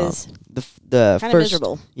 It was The kind of first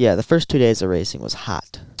miserable. Yeah, the first 2 days of racing was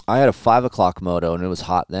hot. I had a 5 o'clock moto, and it was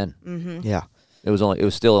hot then. Mm-hmm. Yeah.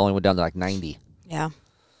 It still only went down to like 90. Yeah.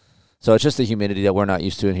 So it's just the humidity that we're not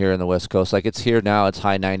used to in here in the West Coast. Like, it's here now, it's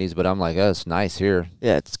high 90s, but I'm like, oh, it's nice here.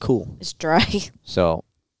 Yeah, it's cool. It's dry. So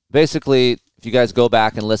basically, if you guys go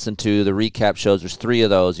back and listen to the recap shows, there's 3 of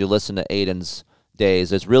those. You listen to Aiden's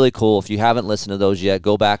days. It's really cool. If you haven't listened to those yet,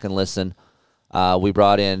 go back and listen. We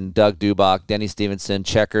brought in Doug Dubach, Denny Stevenson,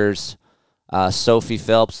 Checkers, Sophie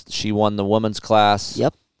Phelps. She won the women's class.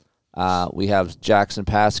 Yep. We have Jackson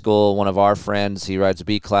Pascal, one of our friends. He rides a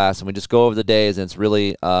B class, and we just go over the days, and it's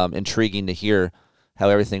really intriguing to hear how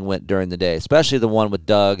everything went during the day, especially the one with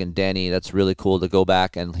Doug and Denny. That's really cool to go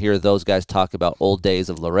back and hear those guys talk about old days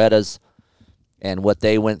of Loretta's and what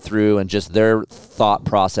they went through and just their thought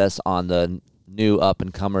process on the new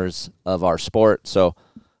up-and-comers of our sport. So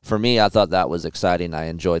for me, I thought that was exciting. I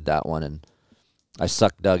enjoyed that one, and I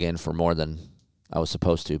sucked Doug in for more than I was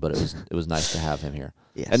supposed to, but it was nice to have him here.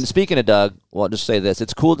 Yes. And speaking of Doug, well, I'll just say this.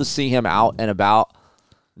 It's cool to see him out and about.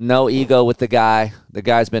 No ego with the guy. The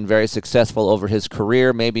guy's been very successful over his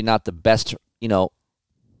career. Maybe not the best,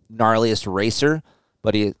 gnarliest racer,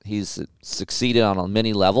 but he's succeeded on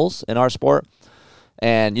many levels in our sport.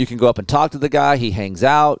 And you can go up and talk to the guy. He hangs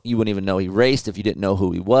out. You wouldn't even know he raced if you didn't know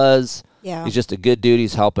who he was. Yeah. He's just a good dude.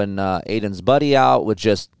 He's helping Aiden's buddy out with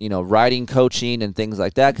just, riding coaching and things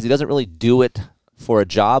like that because he doesn't really do it for a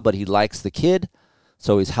job, but he likes the kid.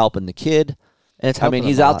 So he's helping the kid. And it's helping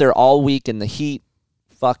he's him a out lot. there all week in the heat,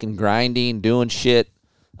 fucking grinding, doing shit.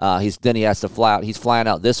 Then he has to fly out. He's flying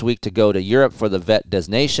out this week to go to Europe for the Vet Des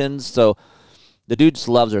Nations. So the dude just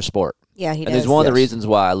loves our sport. Yeah, he And does. it's one of the reasons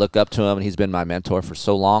why I look up to him, and he's been my mentor for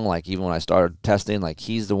so long. Like, even when I started testing, like,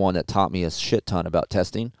 he's the one that taught me a shit ton about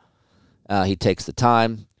testing. He takes the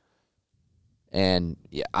time. And,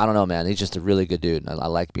 yeah, I don't know, man. He's just a really good dude. I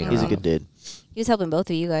like being He's around a good him. dude. He was helping both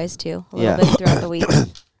of you guys, too, a Yeah. little bit throughout the week.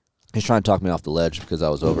 He's trying to talk me off the ledge because I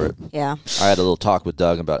was over it. Yeah. I had a little talk with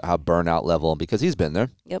Doug about how burnout level, because he's been there.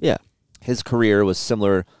 Yep. Yeah. His career was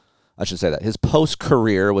similar. I should say that. His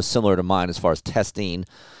post-career was similar to mine as far as testing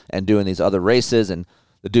and doing these other races. And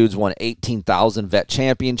the dude's won 18,000 vet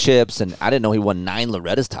championships. And I didn't know he won 9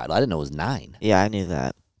 Loretta's title. I didn't know it was 9. Yeah, I knew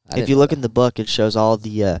that. I If didn't you know look that. in the book, it shows all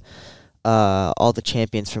the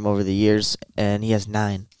champions from over the years, and he has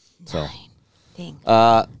 9. So, Dang.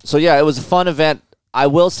 yeah, it was a fun event. I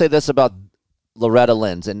will say this about Loretta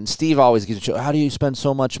Lynn's, and Steve always gives a show, how do you spend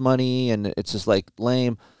so much money? And it's just like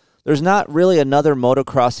lame. There's not really another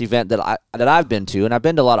motocross event that I've been to, and I've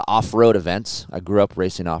been to a lot of off-road events. I grew up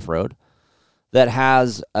racing off-road, that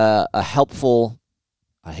has a helpful,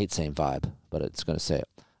 I hate saying vibe, but it's going to say it,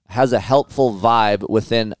 has a helpful vibe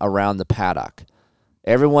within around the paddock.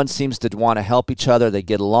 Everyone seems to want to help each other. They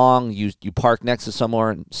get along. You park next to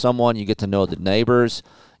someone, you get to know the neighbors,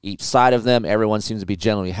 each side of them. Everyone seems to be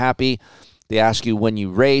generally happy. They ask you when you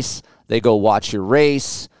race. They go watch your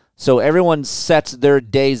race. So everyone sets their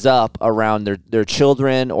days up around their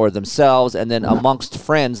children or themselves, and then amongst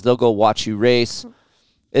friends, they'll go watch you race.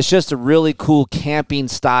 It's just a really cool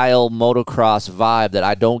camping-style motocross vibe that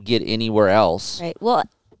I don't get anywhere else. Right. Well,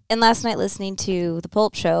 and last night listening to the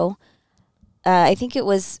Pulp Show, I think it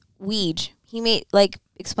was Weege. He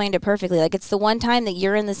explained it perfectly. Like, it's the one time that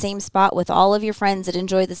you're in the same spot with all of your friends that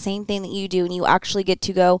enjoy the same thing that you do, and you actually get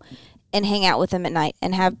to go and hang out with them at night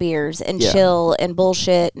and have beers and Yeah. chill and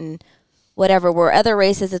bullshit and whatever. Where other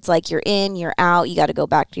races, it's like you're in, you're out. You got to go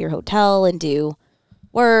back to your hotel and do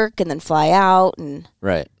work and then fly out. And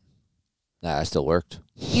Right. Nah, I still worked.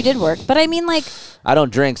 you did work. But I mean, like, I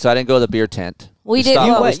don't drink, so I didn't go to the beer tent. we did. stopped,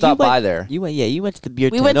 Well, we stopped by there. You went. Yeah, you went to the beer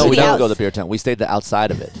We tent. went No, to we the didn't outs- go to the beer tent. We stayed the outside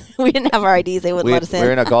of it. we didn't have our IDs. They wouldn't we let us in.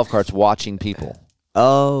 were in our golf carts watching people.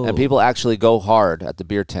 Oh. And people actually go hard at the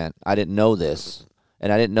beer tent. I didn't know this.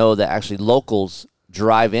 And I didn't know that actually locals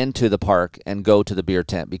drive into the park and go to the beer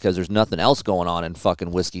tent because there's nothing else going on in fucking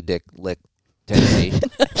Whiskey Dick Lick, Tennessee.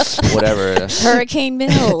 Whatever. Hurricane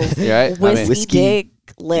Mills. Right? I mean, Whiskey Dick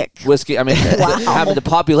Lick. Whiskey. I mean, Wow. the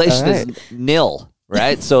population All right. is nil,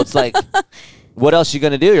 right? So it's like, what else you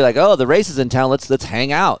gonna do? You're like, oh, the race is in town. Let's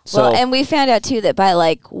hang out. So Well, and we found out too that by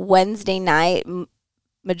like Wednesday night,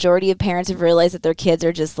 majority of parents have realized that their kids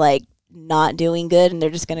are just like not doing good, and they're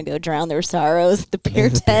just gonna go drown their sorrows at the beer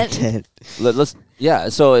tent. let's yeah.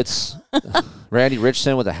 So it's Randy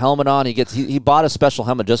Richardson with a helmet on. He bought a special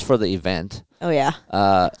helmet just for the event. Oh yeah,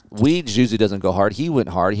 Weeds usually doesn't go hard. He went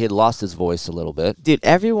hard. He had lost his voice a little bit. Dude,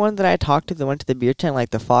 everyone that I talked to that went to the beer tent,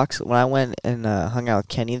 like the Fox, when I went and hung out with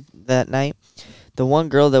Kenny that night, the one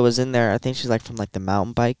girl that was in there, I think she's like from like the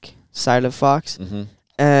mountain bike side of Fox, Mm-hmm.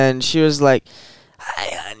 and she was like,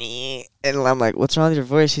 "Hi, honey," and I'm like, "What's wrong with your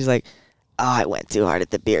voice?" She's like, "Oh, I went too hard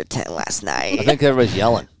at the beer tent last I night." think everybody's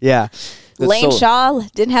yelling. Yeah, Lane so- Shaw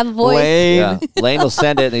didn't have a voice. Lane. Yeah, Lane will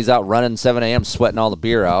send it, and he's out running 7 a.m. sweating all the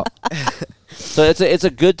beer out. So it's a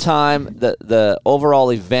good time. The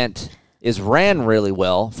overall event is ran really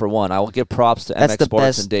well. For one, I will give props to That's MX the Sports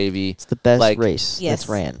best- and Davey. it's the best Like- race Yes. that's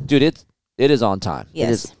ran. Dude, it is on time. Yes.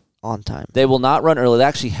 It is on time. They will not run early. They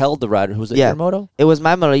actually held the rider. Who's it? Yeah. Your moto? It was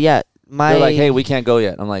my moto. Yeah, my. They're like, hey, we can't go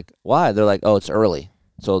yet. I'm like, why? They're like, oh, it's early.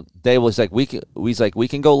 So they was like, we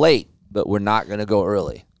can go late, but we're not gonna go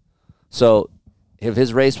early. So if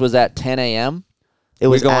his race was at 10 a.m., it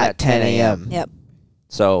was we're going at 10 a.m. Yep.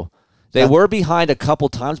 so they were behind a couple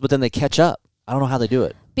times, but then they catch up. I don't know how they do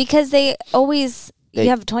it. Because they always They- you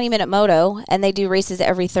have a 20-minute moto, and they do races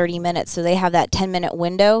every 30 minutes, so they have that 10-minute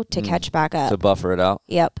window to catch back up. To buffer it out.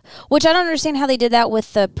 Yep. Which I don't understand how they did that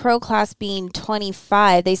with the pro class being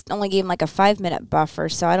 25. They only gave them like a 5-minute buffer,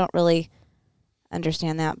 so I don't really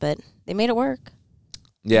understand that, but they made it work.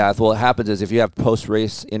 Yeah, well, what happens is if you have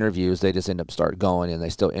post-race interviews, they just end up start going, and they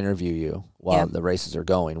still interview you while Yeah. the races are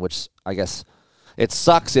going, which I guess it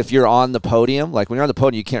sucks if you're on the podium. Like when you're on the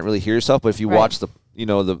podium, you can't really hear yourself, but if you Right. watch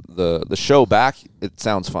the show back, it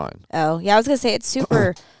sounds fine. Oh, yeah, I was going to say it's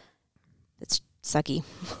super it's sucky.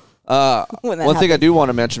 One When that thing I happens. do want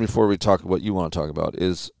to mention before we talk what you want to talk about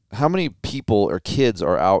is how many people or kids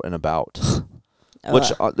are out and about.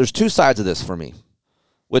 Which there's two sides of this for me.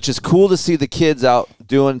 Which is cool to see the kids out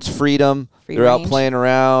doing freedom. Free They're out range. playing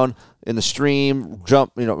around in the stream,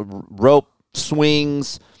 rope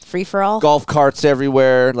swings, Free for all. golf carts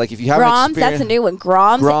everywhere. Like if you haven't Groms, experienced that's a new one.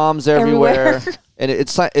 Groms everywhere. And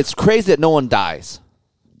it's crazy that no one dies.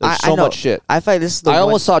 There's I so know. much shit. I feel like this is the I one.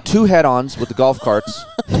 almost saw two head-ons with the golf carts.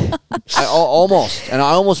 I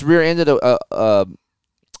almost rear-ended a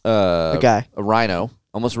guy. a rhino.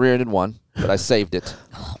 Almost rear-ended one, but I saved it.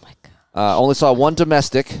 Oh my god. Only saw one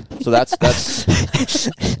domestic, so that's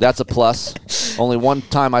that's a plus. Only one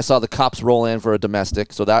time I saw the cops roll in for a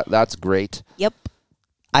domestic, so that's great. Yep.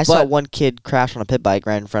 I saw but- one kid crash on a pit bike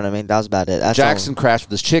right in front of me. That was about it. That's Jackson crashed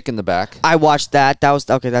with his chick in the back. I watched that. That was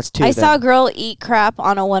okay. That's two. I then. saw a girl eat crap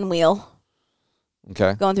on a one wheel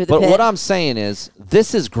Okay, going through the but pit. what I'm saying is,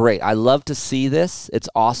 this is great. I love to see this. It's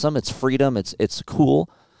awesome. It's freedom. It's cool.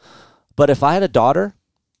 But if I had a daughter,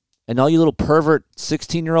 and all you little pervert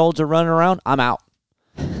 16-year-olds are running around, I'm out.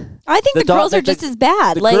 I think the girls are just as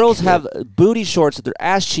bad. The Like girls have booty shorts that their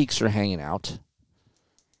ass cheeks are hanging out.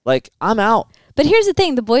 Like, I'm out. But here's the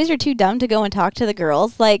thing, the boys are too dumb to go and talk to the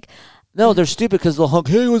girls. Like No, they're stupid because they'll hunk,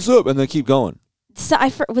 hey, what's up? And they keep going. so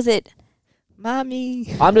was it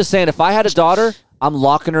Mommy. I'm just saying, if I had a daughter, I'm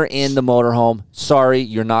locking her in the motorhome. Sorry,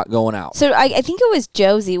 you're not going out. so I think it was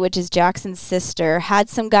Josie, which is Jackson's sister, had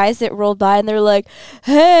some guys that rolled by and they're like,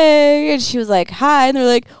 hey, and she was like, hi, and they're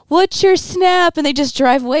like, what's your snap? And they just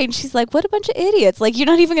drive away, and she's like, what a bunch of idiots. Like, you're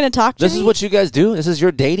not even going to talk to This me? is what you guys do? This is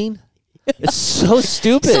your dating? It's so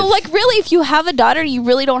stupid. So, like, really, if you have a daughter, you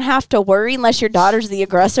really don't have to worry unless your daughter's the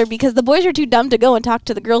aggressor, because the boys are too dumb to go and talk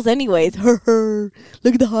to the girls anyways. Look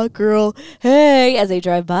at the hot girl. Hey, as they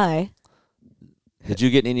drive by. Did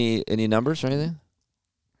you get any numbers or anything?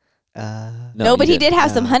 No, but he did have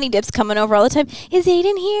No. some honey dips coming over all the time. Is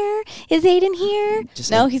Aiden here? Is Aiden here?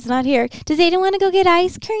 Just No, like- he's not here. Does Aiden want to go get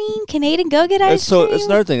ice cream? Can Aiden go get ice cream? It's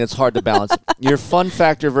another thing that's hard to balance. Your fun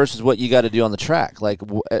factor versus what you got to do on the track. Like,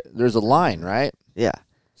 there's a line, right? Yeah.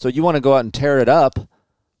 So you want to go out and tear it up,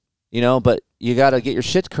 but you got to get your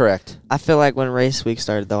shit correct. I feel like when race week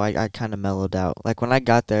started, though, I kind of mellowed out. Like, when I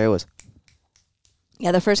got there,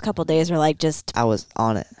 Yeah, the first couple days were like just. I was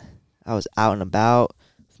on it. I was out and about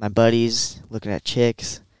with my buddies, looking at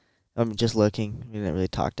chicks. I'm just looking. We didn't really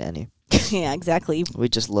talk to any. Yeah, exactly. We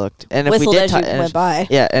just looked. And Whistled if as we you did went by.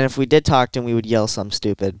 Yeah, and if we did talk to him, we would yell something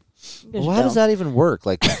stupid. Just Well, how does chill. that even work?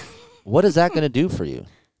 Like, what is that going to do for you?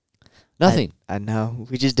 Nothing. I know.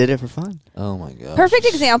 We just did it for fun. Oh, my God. Perfect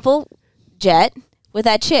example, Jet. With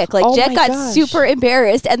that chick. Like, Oh Jet my got gosh. super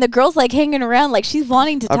embarrassed, and the girl's, like, hanging around. Like, she's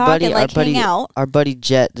wanting to talk and, like, hang out. Our buddy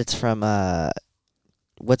Jet, that's from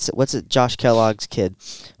what's it? Josh Kellogg's kid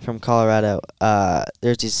from Colorado.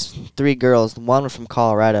 There's these 3 girls. One was from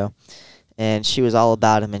Colorado, and she was all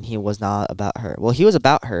about him, and he was not about her. Well, he was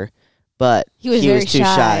about her, but He was very too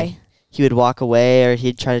shy. He would walk away, or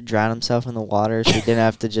he'd try to drown himself in the water, so he didn't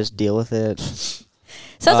have to just deal with it.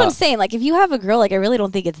 So that's what I'm saying. Like, if you have a girl, like, I really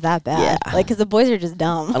don't think it's that bad. Yeah. Like, because the boys are just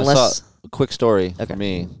dumb. I Unless saw a quick story Okay. for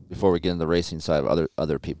me before we get into the racing side of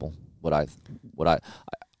other people. I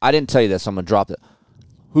didn't tell you this. So I'm gonna drop it.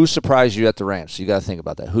 Who surprised you at the ranch? So you got to think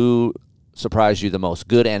about that. Who surprised you the most,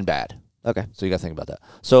 good and bad? okay, So you got to think about that.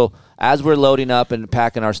 So as we're loading up and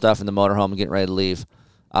packing our stuff in the motorhome and getting ready to leave,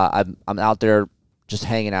 I'm out there just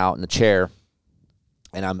hanging out in the chair,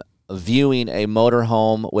 and I'm viewing a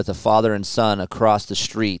motorhome with a father and son across the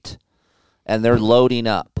street, and they're loading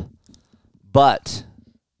up. But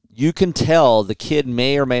you can tell the kid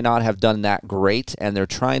may or may not have done that great, and they're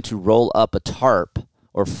trying to roll up a tarp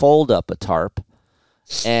or fold up a tarp.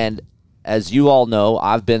 And as you all know,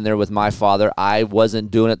 I've been there with my father. I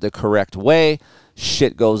wasn't doing it the correct way.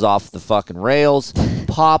 Shit goes off the fucking rails.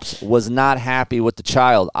 Pops was not happy with the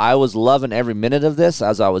child. I was loving every minute of this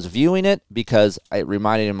as I was viewing it because it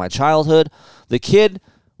reminded me of my childhood. The kid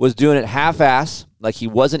was doing it half-ass, like he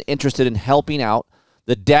wasn't interested in helping out.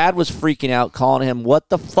 The dad was freaking out, calling him, "What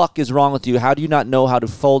the fuck is wrong with you? How do you not know how to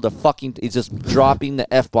fold a fucking..." He's just dropping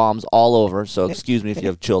the F-bombs all over. So excuse me if you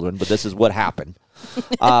have children, but this is what happened.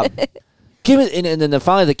 Give it, and then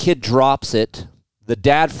finally the kid drops it. The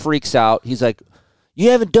dad freaks out. He's like, "You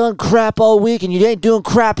haven't done crap all week, and you ain't doing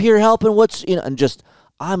crap here helping. What's..." And just,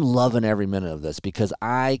 I'm loving every minute of this because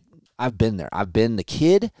I've been there. I've been the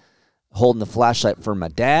kid holding the flashlight for my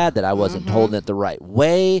dad that I wasn't holding it the right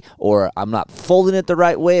way, or I'm not folding it the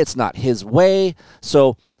right way. It's not his way.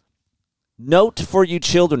 So note for you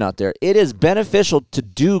children out there, it is beneficial to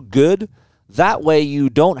do good. That way you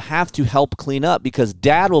don't have to help clean up because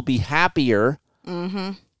dad will be happier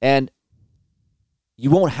and you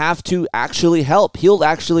won't have to actually help. He'll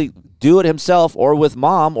actually do it himself or with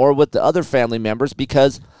mom or with the other family members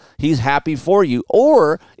because he's happy for you.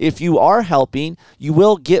 Or if you are helping, you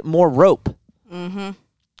will get more rope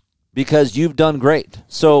because you've done great.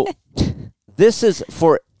 So this is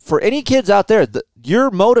for any kids out there,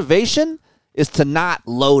 your motivation is to not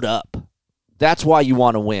load up. That's why you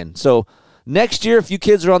want to win. So next year, if you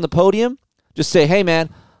kids are on the podium, just say, "Hey, man,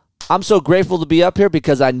 I'm so grateful to be up here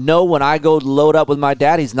because I know when I go load up with my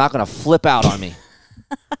dad, he's not going to flip out on me."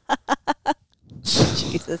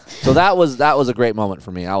 Jesus. So that was a great moment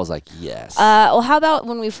for me. I was like, yes. Well, how about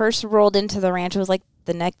when we first rolled into the ranch? It was like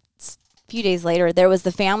the next few days later. There was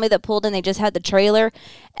the family that pulled in. They just had the trailer,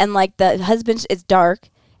 and like the husband, it's dark,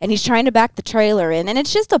 and he's trying to back the trailer in, and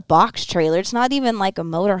it's just a box trailer. It's not even like a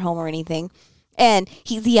motorhome or anything. And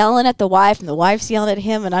he's yelling at the wife, and the wife's yelling at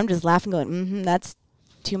him, and I'm just laughing, going, that's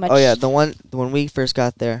too much. Oh yeah, when we first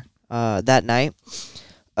got there that night,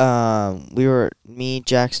 me,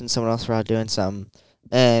 Jackson, someone else were out doing something,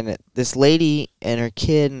 and this lady and her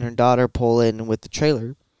kid and her daughter pull in with the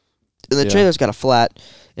trailer, and the trailer's got a flat,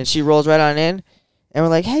 and she rolls right on in, and we're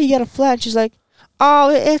like, "Hey, you got a flat?" And she's like, "Oh,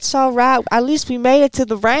 it's all right. At least we made it to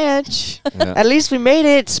the ranch. Yeah. At least we made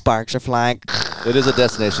it." Sparks are flying. It is a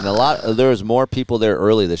destination. There was more people there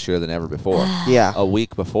early this year than ever before. Yeah. A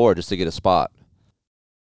week before just to get a spot.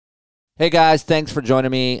 Hey guys, thanks for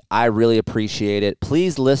joining me. I really appreciate it.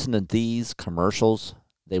 Please listen to these commercials.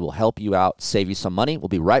 They will help you out, save you some money. We'll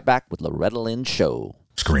be right back with Loretta Lynn Show.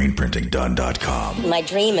 ScreenPrintingDone.com. My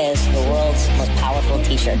dream is the world's most powerful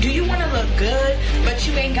t-shirt. Do you want to look good, but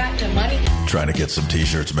you ain't got the money? Trying to get some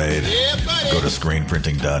t-shirts made? Yeah, buddy. Go to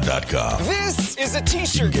ScreenPrintingDone.com. This is a You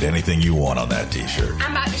t-shirt. can get anything you want on that t-shirt.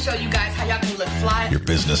 I'm about to show you guys how y'all can look fly. Your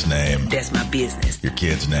business name, That's my business. your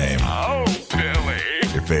kid's name, Oh, Billy.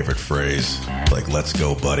 Your favorite phrase, like "Let's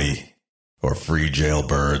go, buddy," or "Free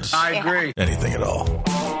jailbirds." I agree. Anything at all.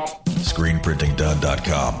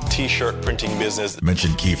 ScreenPrintingDone.com. T-shirt printing business.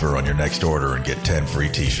 Mention Kiefer on your next order and get 10 free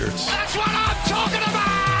t-shirts. That's what I'm talking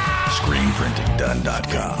about!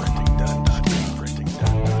 ScreenPrintingDone.com.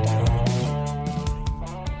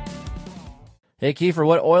 Hey, Kiefer,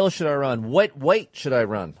 what oil should I run? What weight should I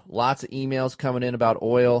run? Lots of emails coming in about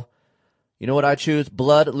oil. You know what I choose?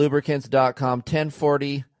 BloodLubricants.com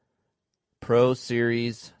 1040 Pro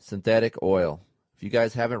Series Synthetic Oil. If you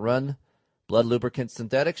guys haven't run Blood Lubricants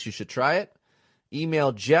Synthetics, you should try it.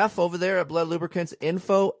 Email Jeff over there at Blood Lubricants,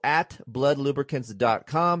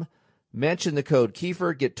 info@bloodlubricants.com. Mention the code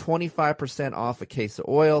Kiefer, get 25% off a case of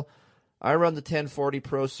oil. I run the 1040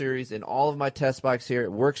 Pro Series in all of my test bikes here.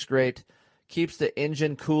 It works great. Keeps the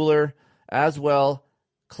engine cooler as well.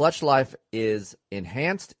 Clutch life is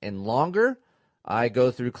enhanced and longer. I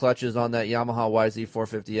go through clutches on that Yamaha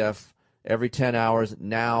YZ450F every 10 hours.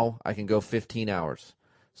 Now I can go 15 hours.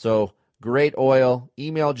 So great oil.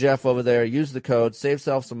 Email Jeff over there. Use the code. Save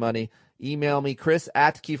yourself some money. Email me,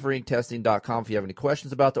 Chris@KieferInkTesting.com if you have any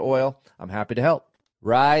questions about the oil. I'm happy to help.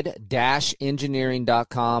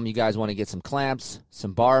 Ride-engineering.com. You guys want to get some clamps,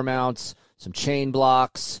 some bar mounts, some chain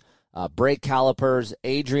blocks, brake calipers.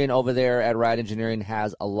 Adrian over there at Ride Engineering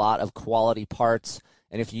has a lot of quality parts.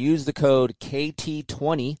 And if you use the code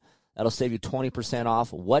KT20, that'll save you 20%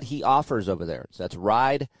 off what he offers over there. So that's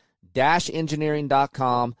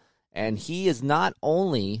ride-engineering.com. And he is not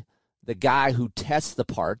only the guy who tests the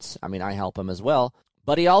parts, I mean, I help him as well,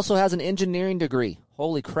 but he also has an engineering degree.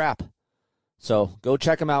 Holy crap. So go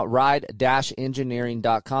check him out,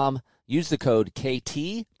 ride-engineering.com. Use the code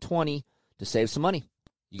KT20 to save some money.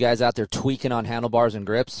 You guys out there tweaking on handlebars and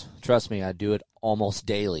grips? Trust me, I do it almost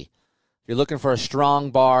daily. If you're looking for a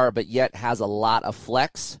strong bar but yet has a lot of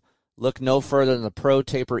flex, look no further than the Pro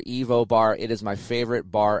Taper Evo bar. It is my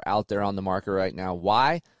favorite bar out there on the market right now.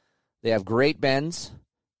 Why? They have great bends.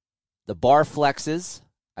 The bar flexes.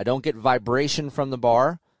 I don't get vibration from the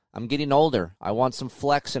bar. I'm getting older. I want some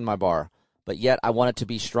flex in my bar, but yet I want it to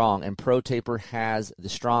be strong. And Pro Taper has the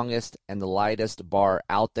strongest and the lightest bar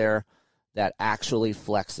out there that actually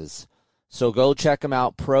flexes. So go check them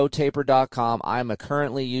out, protaper.com. I'm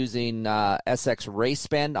currently using SX Race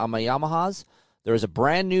Bend on my Yamahas. There's a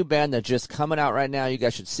brand new bend that's just coming out right now. You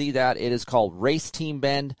guys should see that. It is called Race Team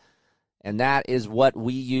Bend, and that is what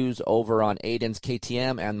we use over on Aiden's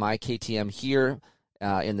KTM and my KTM here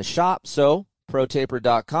in the shop. So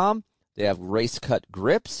protaper.com. They have race cut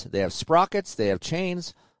grips. They have sprockets. They have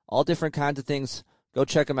chains, all different kinds of things. Go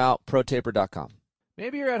check them out, protaper.com.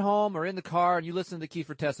 Maybe you're at home or in the car and you listen to the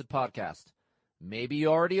Kiefer Tested podcast. Maybe you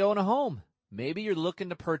already own a home. Maybe you're looking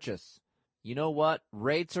to purchase. You know what?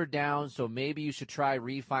 Rates are down, so maybe you should try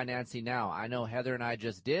refinancing now. I know Heather and I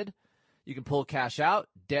just did. You can pull cash out,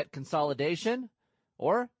 debt consolidation,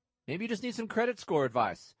 or maybe you just need some credit score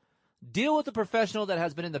advice. Deal with a professional that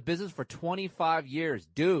has been in the business for 25 years.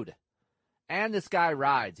 Dude. And this guy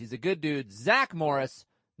rides. He's a good dude. Zach Morris.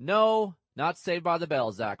 No, not Saved by the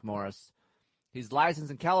Bell, Zach Morris. He's licensed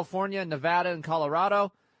in California, Nevada, and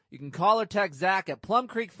Colorado. You can call or text Zach at Plum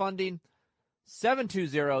Creek Funding,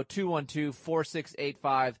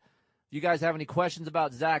 720-212-4685. If you guys have any questions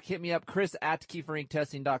about Zach, hit me up,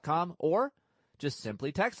 Chris@KieferInkTesting.com, or just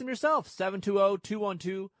simply text him yourself,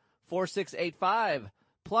 720-212-4685.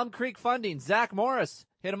 Plum Creek Funding, Zach Morris.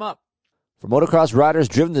 Hit him up. For motocross riders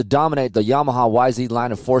driven to dominate, the Yamaha YZ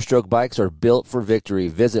line of four-stroke bikes are built for victory.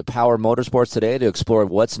 Visit Power Motorsports today to explore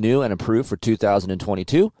what's new and improved for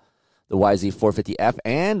 2022. The YZ450F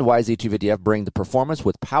and YZ250F bring the performance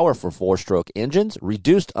with powerful four-stroke engines,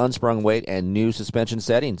 reduced unsprung weight, and new suspension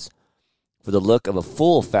settings. For the look of a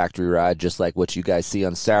full factory ride, just like what you guys see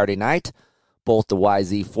on Saturday night, both the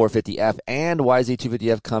YZ450F and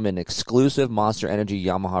YZ250F come in exclusive Monster Energy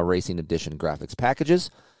Yamaha Racing Edition graphics packages,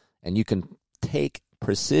 and you can take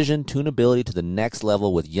precision tunability to the next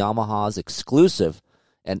level with Yamaha's exclusive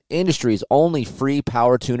and industry's only free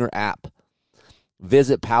Power Tuner app.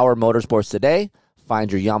 Visit Power Motorsports today,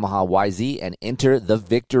 find your Yamaha YZ, and enter the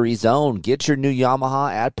victory zone. Get your new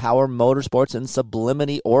Yamaha at Power Motorsports in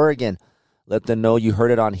Sublimity, Oregon. Let them know you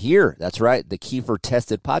heard it on here. That's right, the Kiefer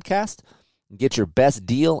Tested podcast. Get your best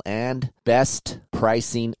deal and best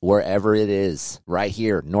pricing wherever it is. Right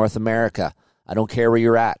here, North America. I don't care where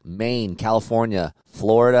you're at. Maine, California,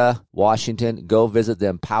 Florida, Washington. Go visit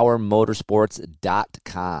them,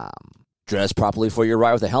 powermotorsports.com. Dress properly for your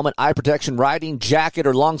ride with a helmet, eye protection, riding jacket,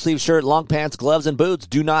 or long sleeve shirt, long pants, gloves, and boots.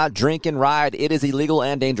 Do not drink and ride. It is illegal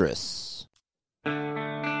and dangerous.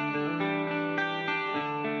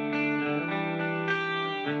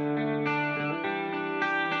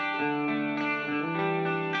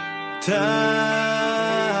 time.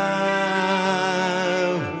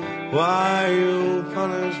 Why you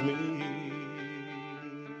punish me?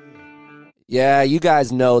 Yeah, you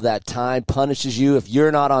guys know that time punishes you if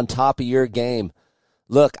you're not on top of your game.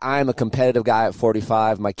 Look, I'm a competitive guy at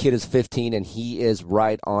 45. My kid is 15, and he is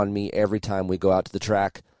right on me every time we go out to the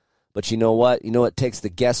track. But you know what? You know it takes the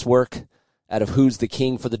guesswork out of who's the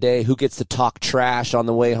king for the day, who gets to talk trash on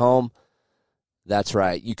the way home. That's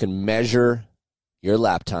right. You can measure your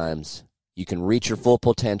lap times. You can reach your full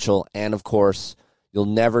potential. And, of course, you'll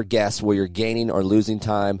never guess where you're gaining or losing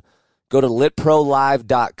time. Go to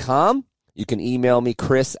litprolive.com. You can email me,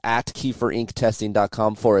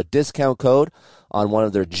 chris@KieferIncTesting.com for a discount code on one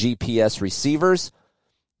of their GPS receivers.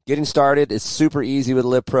 Getting started is super easy with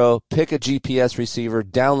LitPro. Pick a GPS receiver,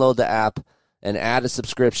 download the app, and add a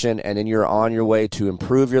subscription, and then you're on your way to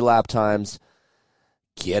improve your lap times.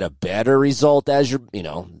 Get a better result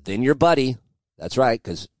than your buddy. That's right,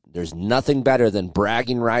 because there's nothing better than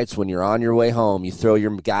bragging rights when you're on your way home. You throw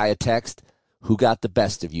your guy a text, who got the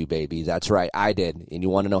best of you, baby? That's right, I did. And you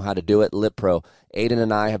want to know how to do it? LitPro. Aiden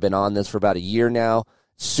and I have been on this for about a year now.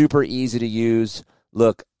 Super easy to use.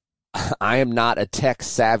 Look, I am not a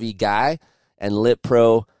tech-savvy guy, and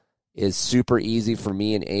LitPro is super easy for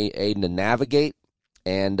me and Aiden to navigate,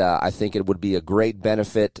 and I think it would be a great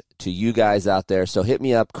benefit to you guys out there. So hit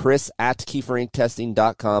me up,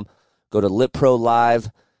 chris@KieferIncTesting.com. Go to LitPro Live.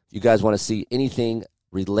 If you guys want to see anything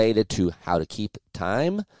related to how to keep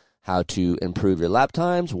time, how to improve your lap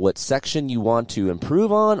times, what section you want to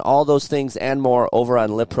improve on, all those things and more over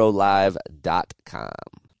on litprolive.com.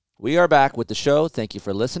 We are back with the show. Thank you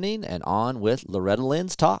for listening, and on with Loretta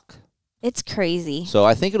Lynn's talk. It's crazy. So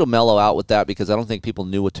I think it'll mellow out with that because I don't think people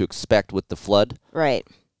knew what to expect with the flood. Right.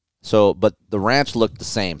 So, but the ranch looked the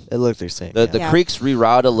same. It looked the same. The creeks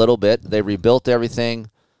rerouted a little bit. They rebuilt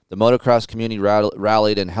everything. The motocross community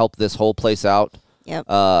rallied and helped this whole place out. Yep.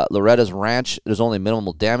 Loretta's ranch, there's only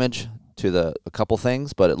minimal damage to a couple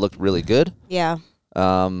things, but it looked really good. Yeah.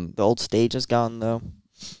 The old stage is gone, though.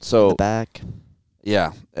 So in the back.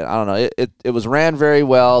 Yeah. I don't know. It was ran very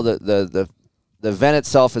well. The event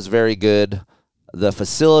itself is very good. The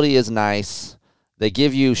facility is nice. They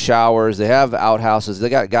give you showers. They have outhouses. They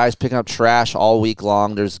got guys picking up trash all week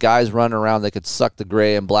long. There's guys running around that could suck the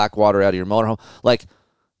gray and black water out of your motorhome. Like,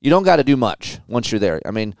 you don't got to do much once you're there. I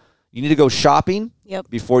mean, you need to go shopping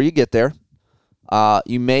before you get there.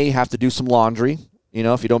 You may have to do some laundry,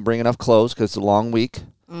 if you don't bring enough clothes because it's a long week.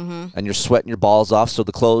 Mm-hmm. And you're sweating your balls off, so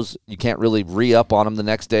the clothes, you can't really re-up on them the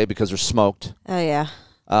next day because they're smoked. Oh, yeah.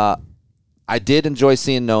 I did enjoy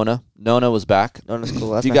seeing Nona. Nona was back. Nona's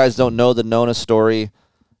cool. If you guys don't know the Nona story,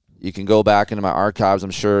 you can go back into my archives.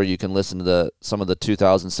 I'm sure you can listen to some of the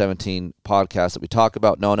 2017 podcasts that we talk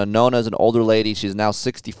about Nona. Nona is an older lady. She's now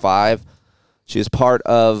 65. She is part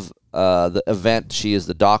of the event. She is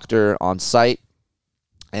the doctor on site,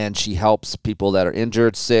 and she helps people that are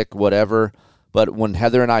injured, sick, whatever. But when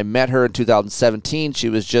Heather and I met her in 2017, she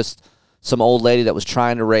was just some old lady that was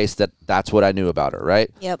trying to race. That's what I knew about her,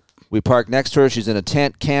 right? Yep. We parked next to her. She's in a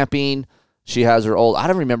tent camping. She has her I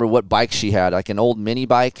don't remember what bike she had, like an old mini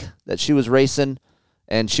bike that she was racing.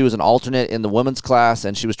 And she was an alternate in the women's class,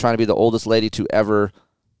 and she was trying to be the oldest lady to ever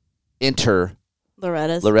enter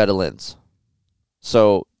Loretta Lynn's.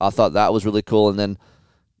 So I thought that was really cool. And then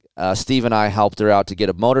Steve and I helped her out to get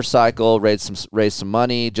a motorcycle, raise some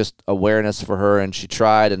money, just awareness for her, and she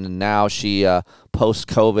tried. And now she,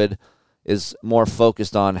 post-COVID, is more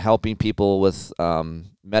focused on helping people with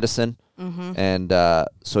medicine. Mm-hmm. And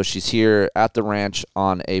so she's here at the ranch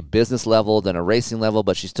on a business level, then a racing level,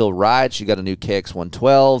 but she still rides. She got a new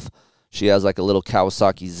KX112. She has like a little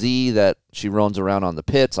Kawasaki Z that she runs around on the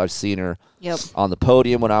pits. I've seen her on the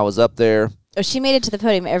podium when I was up there. Oh, she made it to the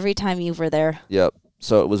podium every time you were there. Yep.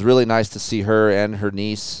 So it was really nice to see her and her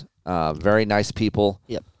niece. Very nice people.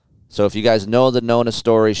 Yep. So if you guys know the Nona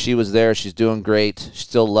story, she was there. She's doing great. She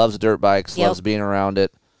still loves dirt bikes, loves being around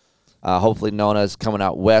it. Hopefully Nona is coming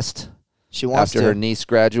out west. She wants after her niece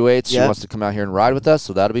graduates. Yep. She wants to come out here and ride with us,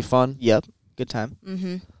 so that'll be fun. Yep. Good time.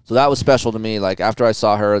 Mm-hmm. So that was special to me. Like, after I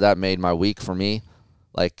saw her, that made my week for me.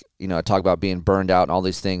 Like, I talk about being burned out and all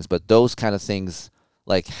these things, but those kind of things,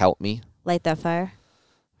 like, help me. Light that fire.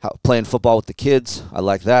 Playing football with the kids, I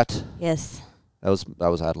like that. Yes. I had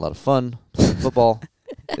a lot of fun playing football.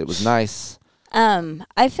 It was nice.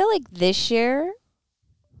 I feel like this year,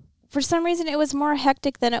 for some reason, it was more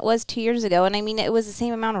hectic than it was 2 years ago. And I mean, it was the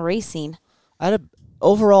same amount of racing.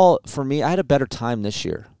 Overall, for me, I had a better time this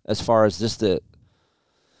year as far as just take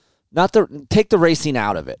the racing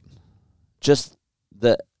out of it. Just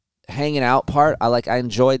the hanging out part, I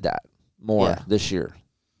enjoyed that more this year.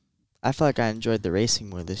 I feel like I enjoyed the racing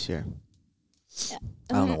more this year.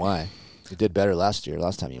 I don't know why. You did better last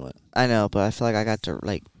time you went. I know, but I feel like I got to,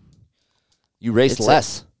 like... You raced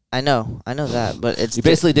less. I know that, but it's... You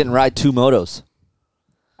basically didn't ride 2 motos.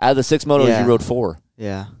 Out of the 6 motos, you rode 4.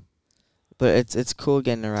 Yeah. But it's cool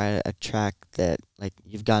getting to ride a track that, like,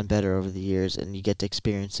 you've gotten better over the years, and you get to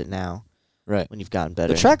experience it now. Right. When you've gotten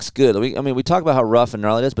better. The track's good. We talk about how rough and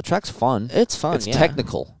gnarly it is, but track's fun. It's fun, It's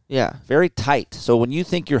technical. Yeah. Very tight. So when you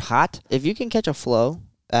think you're hot... If you can catch a flow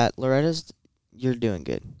at Loretta's, you're doing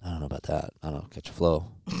good. I don't know about that. I don't know. Catch a flow.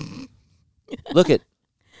 Look at...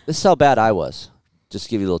 This is how bad I was. Just to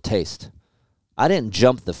give you a little taste. I didn't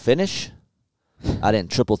jump the finish. I didn't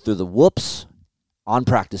triple through the whoops on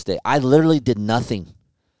practice day. I literally did nothing.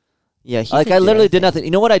 Yeah, I literally did nothing. You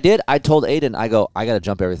know what I did? I told Aiden, I got to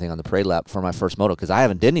jump everything on the parade lap for my first moto because I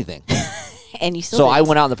haven't did anything. And you still So didn't. I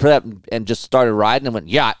went out on the parade lap and just started riding and went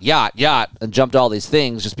yacht, yacht, yacht, and jumped all these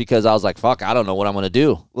things just because I was like, fuck, I don't know what I'm going to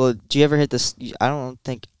do. Well, do you ever hit this? I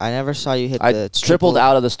never saw you hit I the tripled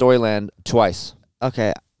out of the Storyland twice.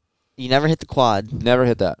 Okay. You never hit the quad. Never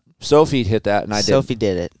hit that. Sophie hit that, and I did. Sophie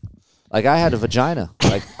did it. Like, I had a vagina.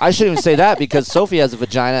 Like, I shouldn't even say that because Sophie has a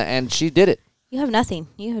vagina, and she did it. You have nothing.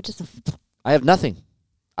 You have just a... I have nothing.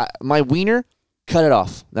 My wiener, cut it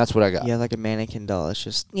off. That's what I got. Yeah, like a mannequin doll. It's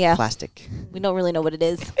just plastic. We don't really know what it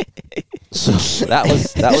is. So that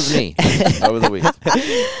was me over the week.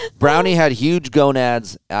 Brownie had huge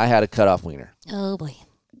gonads. I had a cut off wiener. Oh, boy.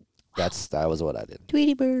 That was what I did.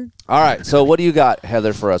 Tweety bird. All right. So what do you got,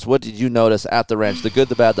 Heather, for us? What did you notice at the ranch? The good,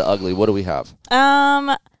 the bad, the ugly. What do we have?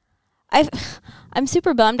 I'm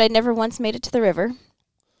super bummed. I never once made it to the river.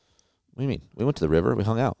 What do you mean? We went to the river. We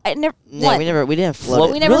hung out. We didn't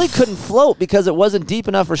float. We really couldn't float because it wasn't deep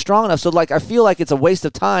enough or strong enough. So, like, I feel like it's a waste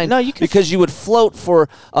of time. No, you can because you would float for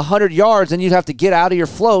 100 yards and you'd have to get out of your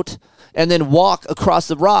float and then walk across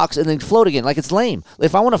the rocks and then float again. Like, it's lame.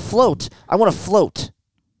 If I want to float, I want to float.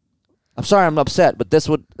 I'm sorry, I'm upset, but that's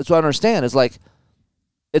what I understand. Is like,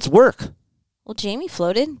 it's work. Well, Jamie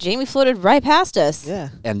floated right past us. Yeah.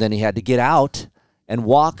 And then he had to get out and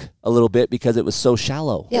walk a little bit because it was so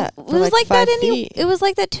shallow. Yeah, It was like that. It was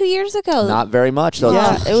like that 2 years ago. Not very much, though.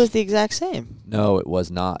 Yeah, it was the exact same. No, it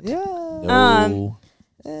was not. Yeah. No.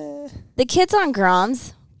 The kids on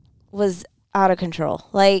Groms was out of control.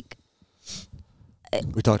 Like,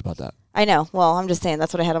 We talked about that. I know. Well, I'm just saying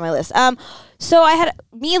that's what I had on my list. So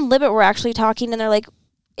me and Libet were actually talking, and they're like,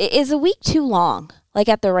 "Is a week too long? Like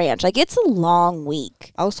at the ranch, like it's a long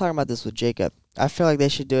week." I was talking about this with Jacob. I feel like they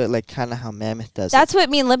should do it like kind of how Mammoth does. That's what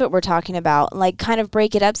me and Libet were talking about. Like, kind of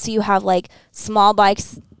break it up so you have like small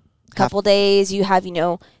bikes, couple days. You have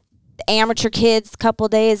the amateur kids couple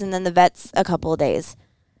days, and then the vets a couple of days.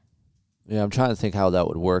 Yeah, I'm trying to think how that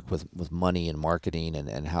would work with money and marketing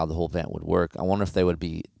and how the whole event would work. I wonder if they would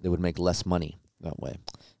make less money that way.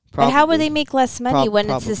 But how would they make less money when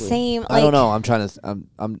it's the same? Like, I don't know. I'm trying to.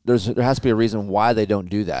 There has to be a reason why they don't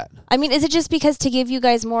do that. I mean, is it just because to give you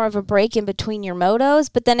guys more of a break in between your motos?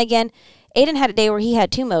 But then again, Aiden had a day where he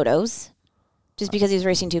had 2 motos, just because he was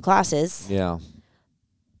racing 2 classes. Yeah.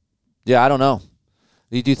 Yeah, I don't know.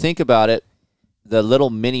 You do think about it. The little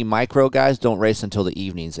mini micro guys don't race until the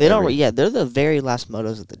evenings. They don't. Yeah, they're the very last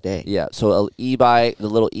motos of the day. Yeah. So e-bike, the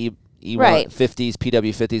little E150s, Right.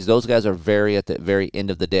 PW50s, those guys are at the very end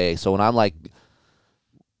of the day. So when I'm like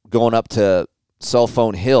going up to Cell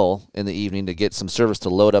Phone Hill in the evening to get some service to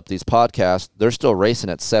load up these podcasts, they're still racing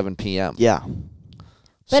at 7 p.m. Yeah.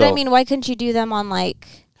 But I mean, why couldn't you do them on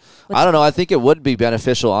like? I don't know. I think it would be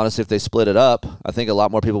beneficial, honestly, if they split it up. I think a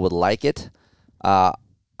lot more people would like it.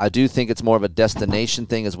 I do think it's more of a destination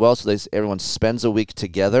thing as well, so everyone spends a week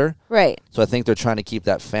together. Right. So I think they're trying to keep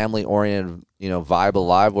that family-oriented, vibe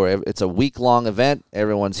alive, where it's a week-long event.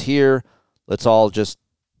 Everyone's here. Let's all just,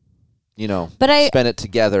 spend it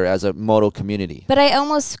together as a moto community. But I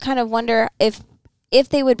almost kind of wonder if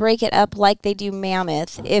they would break it up like they do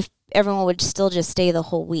Mammoth, if everyone would still just stay the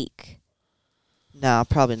whole week. No,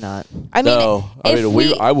 probably not. I mean,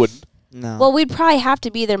 I wouldn't. No. Well, we'd probably have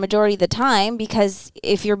to be there majority of the time because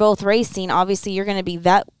if you're both racing, obviously you're going to be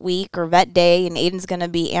vet week or vet day, and Aiden's going to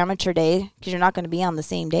be amateur day because you're not going to be on the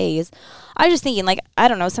same days. I was just thinking, like, I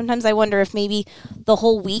don't know. Sometimes I wonder if maybe the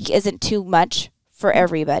whole week isn't too much for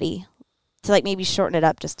everybody to, like, maybe shorten it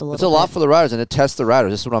up just a little bit. It's a lot for the riders, and it tests the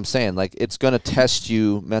riders. This is what I'm saying. Like, it's going to test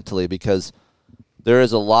you mentally because there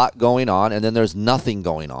is a lot going on, and then there's nothing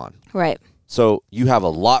going on. Right. So you have a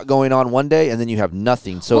lot going on one day, and then you have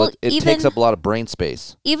nothing. So Well, it takes up a lot of brain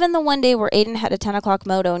space. Even the one day where Aiden had a 10 o'clock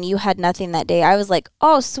moto and you had nothing that day, I was like,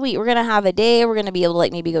 oh, sweet. We're going to have a day. We're going to be able to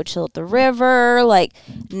like maybe go chill at the river. Like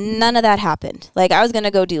none of that happened. Like I was going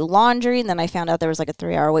to go do laundry, and then I found out there was like a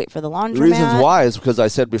 3-hour wait for the laundromat. The reasons why is because I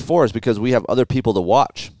said before is because we have other people to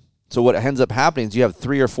watch. So what ends up happening is you have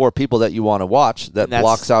 3 or 4 people that you want to watch that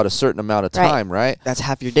blocks out a certain amount of time, right? That's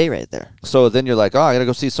half your day right there. So then you're like, oh, I got to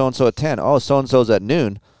go see so-and-so at 10. Oh, so-and-so's at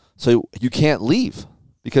noon. So you can't leave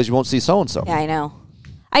because you won't see so-and-so. Yeah, I know.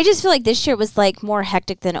 I just feel like this year was like more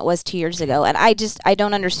hectic than it was 2 years ago. And I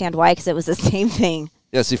don't understand why, because it was the same thing.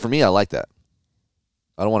 Yeah, see, for me, I like that.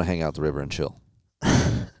 I don't want to hang out at the river and chill.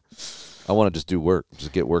 I want to just do work,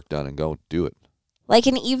 just get work done and go do it. Like,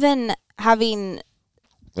 and even having...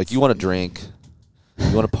 Like you want to drink,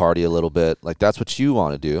 you want to party a little bit. Like that's what you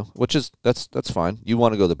want to do, which is that's fine. You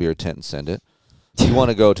want to go to the beer tent and send it. You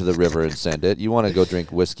want to go to the river and send it. You want to go drink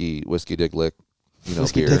whiskey dick lick,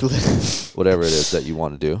 Whiskey beer, Dick Lick. whatever it is that you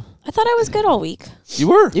want to do. I thought I was good all week. You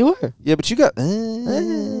were. Yeah, but you got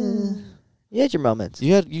You had your moments.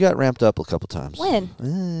 you got ramped up a couple times. When?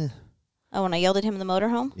 Oh, when I yelled at him in the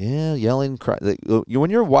motorhome? Yeah, yelling, cry. When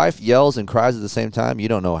your wife yells and cries at the same time, you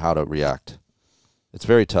don't know how to react. It's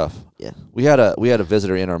very tough. Yeah. We had a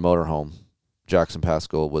visitor in our motorhome. Jackson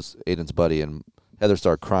Pascal was Aiden's buddy, and Heather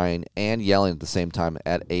started crying and yelling at the same time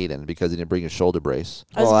at Aiden because he didn't bring his shoulder brace.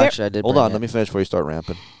 Well, actually, I did. Hold on, let me finish before you start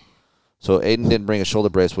ramping. So Aiden didn't bring a shoulder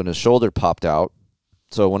brace when his shoulder popped out.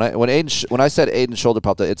 So when I said Aiden's shoulder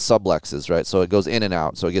popped out, it's sublexes, right? So it goes in and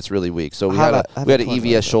out, so it gets really weak. So we had an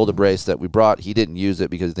EVS shoulder brace that we brought. He didn't use it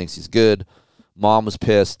because he thinks he's good. Mom was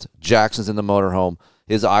pissed. Jackson's in the motorhome.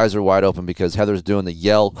 His eyes are wide open because Heather's doing the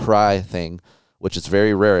yell cry thing, which is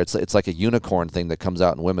very rare. It's like a unicorn thing that comes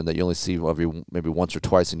out in women that you only see maybe once or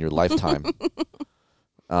twice in your lifetime.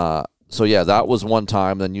 So yeah, that was one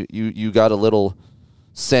time. Then you got a little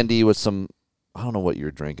sendy with some, I don't know what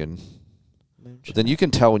you're drinking. But then you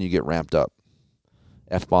can tell when you get ramped up.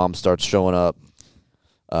 F-bomb starts showing up.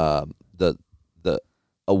 The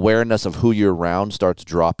awareness of who you're around starts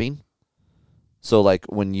dropping. So, like,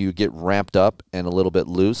 when you get ramped up and a little bit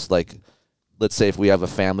loose, like, let's say if we have a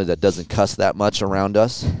family that doesn't cuss that much around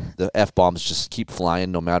us, the F-bombs just keep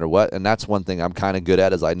flying no matter what. And that's one thing I'm kind of good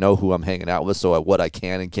at is I know who I'm hanging out with, so what I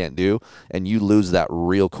can and can't do. And you lose that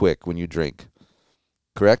real quick when you drink.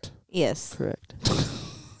 Correct? Yes. Correct.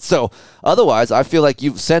 So, otherwise, I feel like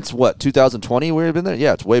since 2020 we've been there?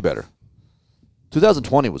 Yeah, it's way better.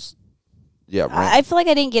 2020 was, yeah. I feel like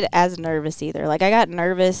I didn't get as nervous either. Like, I got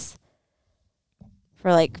nervous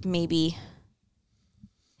for like maybe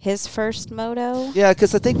his first moto. Yeah,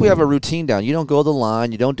 because I think we have a routine down. You don't go to the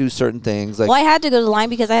line. You don't do certain things. Like, well, I had to go to the line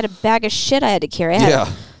because I had a bag of shit I had to carry.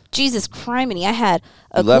 Jesus criminy. I had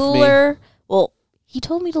a cooler. Well, he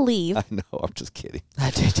told me to leave. I know. I'm just kidding. I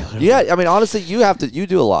did tell her. Yeah, I mean, honestly, you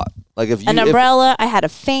do a lot. Like if you an umbrella, I had a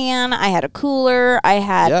fan, I had a cooler, I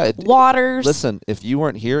had waters. Listen, if you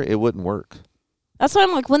weren't here, it wouldn't work. That's why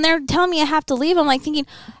I'm like, when they're telling me I have to leave, I'm like thinking,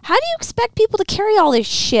 how do you expect people to carry all this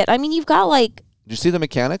shit? I mean, you've got like... Did you see the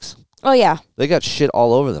mechanics? Oh, yeah. They got shit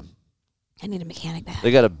all over them. I need a mechanic bag.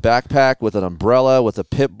 They got a backpack with an umbrella, with a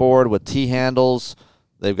pit board, with T-handles.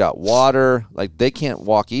 They've got water. Like, they can't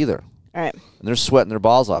walk either. All right. And they're sweating their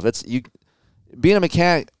balls off. Being a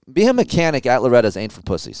mechanic at Loretta's ain't for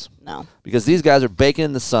pussies. No. Because these guys are baking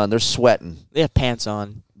in the sun. They're sweating. They have pants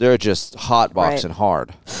on. They're just hot boxing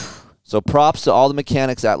hard. So props to all the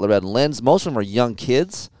mechanics at Loretta Lynn's. Most of them are young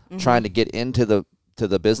kids trying to get into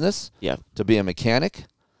the business to be a mechanic.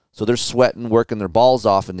 So they're sweating, working their balls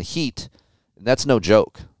off in the heat. And that's no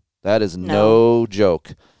joke. That is no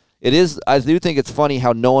joke. It is. I do think it's funny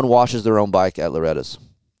how no one washes their own bike at Loretta's.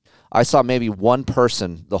 I saw maybe one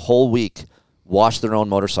person the whole week wash their own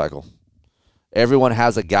motorcycle. Everyone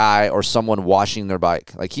has a guy or someone washing their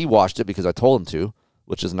bike. Like, he washed it because I told him to,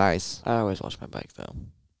 which is nice. I always wash my bike, though.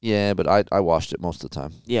 Yeah, but I washed it most of the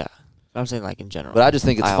time. Yeah. I'm saying, like, in general. But I just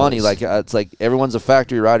think it's funny. Like, it's like everyone's a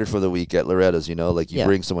factory rider for the week at Loretta's, you know? Like, you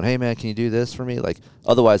bring someone, hey, man, can you do this for me? Like,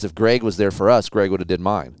 otherwise, if Greg was there for us, Greg would have did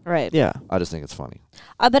mine. Right. Yeah. I just think it's funny.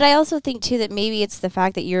 But I also think, too, that maybe it's the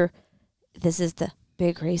fact that this is the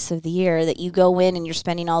big race of the year, that you go in and you're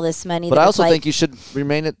spending all this money. But I also think you should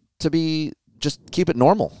remain it to be, just keep it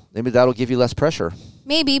normal. Maybe that'll give you less pressure.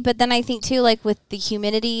 Maybe, but then I think, too, like, with the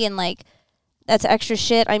humidity and, like, that's extra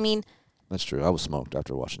shit. I mean... That's true. I was smoked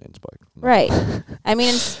after washing Aiden's bike. Right. I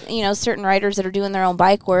mean, certain riders that are doing their own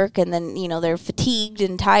bike work and then, they're fatigued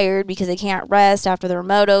and tired because they can't rest after their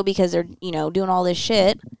moto because they're, doing all this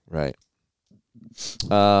shit. Right.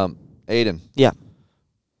 Aiden. Yeah.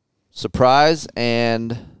 Surprise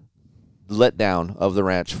and letdown of the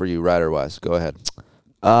ranch for you, rider-wise? Go ahead.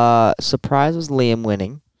 Surprise was Liam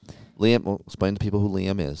winning. Liam, well, explain to people who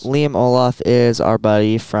Liam is. Liam Olaf is our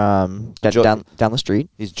buddy from down the street.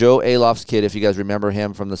 He's Joe Alof's kid, if you guys remember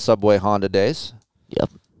him from the Subway Honda days. Yep.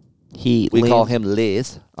 We call him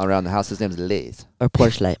Liz around the house. His name's Liz. Or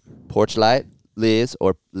Porchlight. Porchlight, Liz,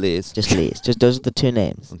 or Liz. Just Liz. Just those are the two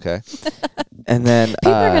names. Okay. And then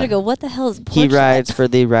People are going to go, what the hell is he Porchlight? rides for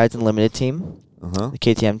the Rides Unlimited team, Uh-huh. the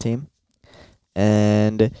KTM team.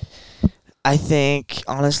 And I think,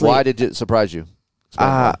 honestly... Why did it surprise you? Explain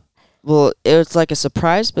why. Well, it was like a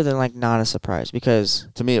surprise, but then like not a surprise because...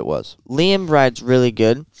 To me, it was. Liam rides really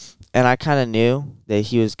good, and I kind of knew that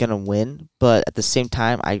he was going to win, but at the same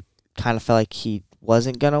time, I kind of felt like he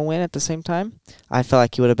wasn't going to win at the same time. I felt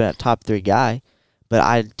like he would have been a top 3 guy, but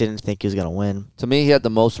I didn't think he was going to win. To me, he had the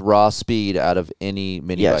most raw speed out of any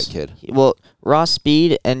mini bike kid. Well, raw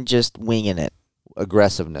speed and just winging it.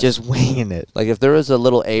 Aggressiveness. Just winging it. Like if there was a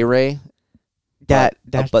little A-Ray,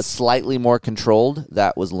 but slightly more controlled,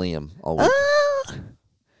 that was Liam all week.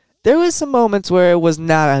 There was some moments where it was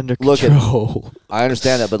not under control. I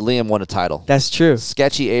understand that, but Liam won a title. That's true.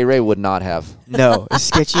 Sketchy A-Ray would not have. No,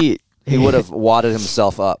 sketchy. He would have wadded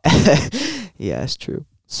himself up. Yeah, that's true.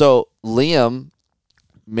 So Liam,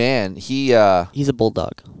 man, he's a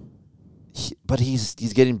bulldog. But he's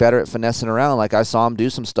getting better at finessing around. Like I saw him do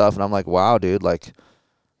some stuff, and I'm like, wow, dude, like.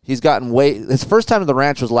 He's gotten his first time to the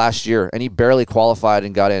ranch was last year, and he barely qualified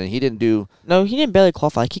and got in. And he didn't do. No, he didn't barely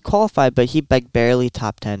qualify. Like, he qualified, but he like barely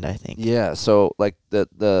top 10, I think. Yeah, so like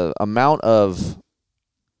the amount of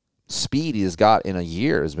speed he's got in a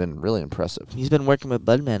year has been really impressive. He's been working with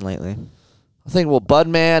Budman lately. I think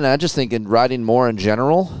Budman. I just think in riding more in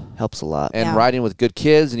general helps a lot, and riding with good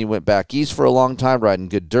kids. And he went back east for a long time, riding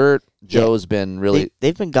good dirt. Joe's been really.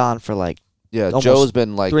 They've been gone for like. Yeah, Joe's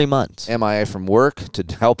been like 3 months MIA from work to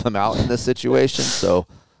help him out in this situation. So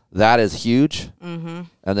that is huge. Mm-hmm.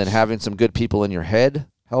 And then having some good people in your head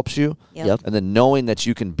helps you. Yep. And then knowing that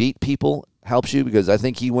you can beat people helps you because I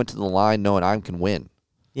think he went to the line knowing I can win.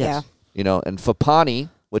 Yes. You know, and Fapani,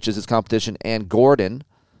 which is his competition, and Gordon,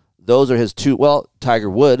 those are his two. Well, Tiger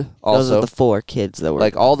Wood also. Those are the 4 kids that were.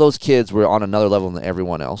 Like all those kids were on another level than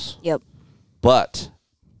everyone else. Yep. But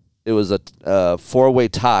it was a 4-way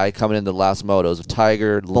tie coming into the last motos of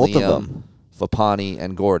Tiger, both Liam, of them. Fapani,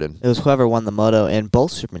 and Gordon. It was whoever won the moto in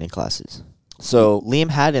both super mini classes. So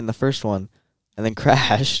Liam had it in the first one, and then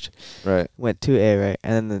crashed. Right. Went 2A, right?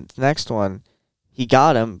 And then the next one, he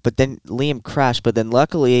got him, but then Liam crashed. But then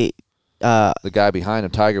luckily, the guy behind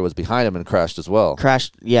him, Tiger, was behind him and crashed as well.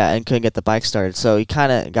 And couldn't get the bike started. So he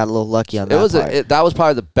kind of got a little lucky on that. That was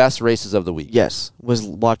probably the best races of the week. Yes, was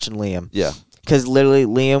watching Liam. Yeah. Because literally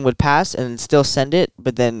Liam would pass and still send it,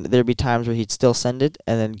 but then there'd be times where he'd still send it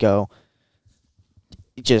and then go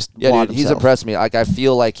just dude, he's impressed me. Like I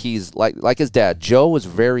feel like he's like his dad. Joe was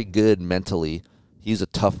very good mentally. He's a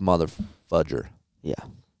tough mother fudger. Yeah.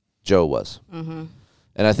 Joe was. Mm-hmm.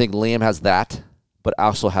 And I think Liam has that, but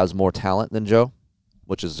also has more talent than Joe,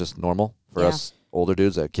 which is just normal for us older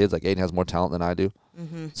dudes. That kids, like Aiden has more talent than I do.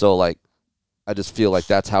 Mm-hmm. So like I just feel like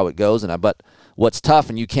that's how it goes. But what's tough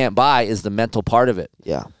and you can't buy is the mental part of it.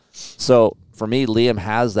 Yeah. So for me, Liam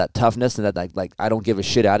has that toughness and that like I don't give a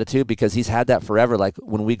shit attitude because he's had that forever. Like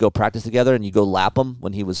when we go practice together and you go lap him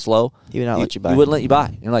when he was slow, he would not let you buy. He wouldn't let you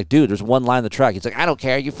buy. You're like, dude, there's one line on the track. He's like, I don't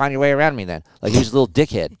care. You find your way around me then. Like he's a little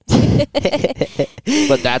dickhead.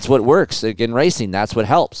 But that's what works in racing. That's what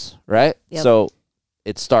helps, right? Yep. So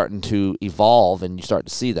it's starting to evolve and you start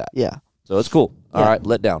to see that. Yeah. So it's cool. All right,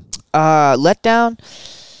 let down. Let down.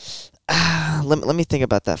 Let me think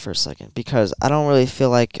about that for a second because I don't really feel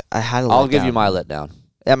like I had a letdown. I'll give you my letdown.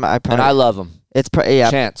 And I love him. It's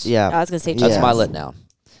Chance. Yeah. I was going to say That's Chance. my letdown.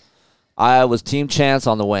 I was Team Chance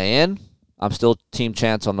on the way in. I'm still Team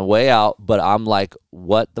Chance on the way out, but I'm like,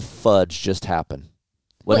 what the fudge just happened?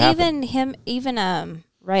 What happened? even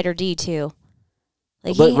Ryder D too.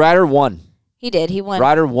 Like But Ryder won. He did. He won.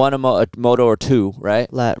 Ryder won a moto or two, right?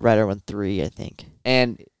 Ryder won 3, I think.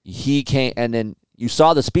 And he came, and then you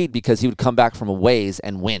saw the speed because he would come back from a ways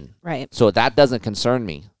and win. Right. So that doesn't concern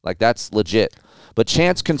me. Like, that's legit. But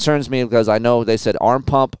Chance concerns me because I know they said arm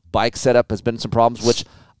pump, bike setup has been some problems, which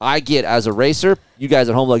I get as a racer. You guys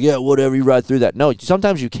at home like, yeah, whatever, you ride through that. No,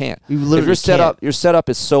 sometimes you can't. You literally if your setup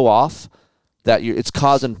is so off that it's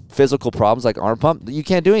causing physical problems like arm pump, you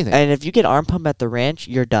can't do anything. And if you get arm pump at the ranch,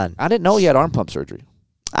 you're done. I didn't know he had arm pump surgery.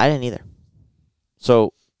 I didn't either.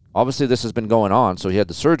 So obviously this has been going on, so he had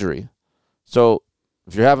the surgery. So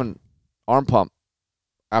if you're having arm pump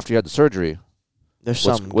after you had the surgery, there's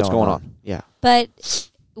what's going on? Yeah. But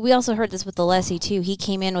We also heard this with the Lessie too. He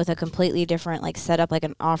came in with a completely different like setup, like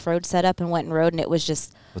an off-road setup, and went and rode, and it was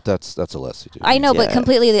just. But that's a Leslie, dude. I know, but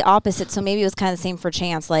completely the opposite. So maybe it was kind of the same for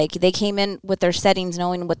Chance. Like they came in with their settings,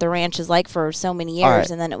 knowing what the ranch is like for so many years, right.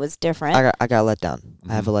 and then it was different. I got let down.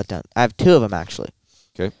 I have a letdown. I have two of them actually.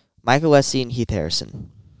 Okay. Michael Lessie and Heath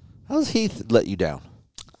Harrison. How does Heath let you down?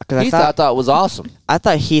 Heath, I thought was awesome. I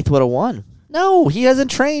thought Heath would have won. No, he hasn't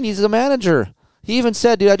trained. He's the manager. He even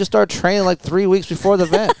said, dude, I just started training like 3 weeks before the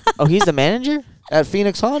event. Oh, he's the manager? At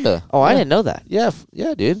Phoenix Honda. Oh, I didn't know that. Yeah,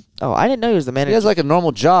 dude. Oh, I didn't know he was the manager. He has like a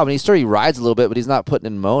normal job, and he rides a little bit, but he's not putting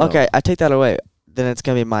in mono. Okay, I take that away. Then it's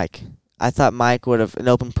going to be Mike. I thought Mike would have an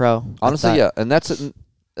open pro. Honestly, yeah. And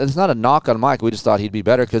it's not a knock on Mike. We just thought he'd be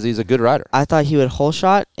better because he's a good rider. I thought he would hole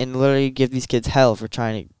shot and literally give these kids hell for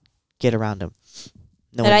trying to get around him.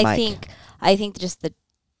 No, but I think just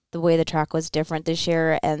the way the track was different this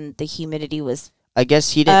year, and the humidity was. I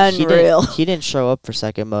guess he didn't. Unreal. He didn't show up for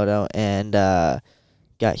second moto and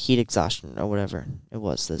got heat exhaustion or whatever it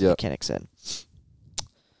was. The mechanic said.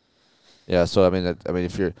 Yeah, so I mean,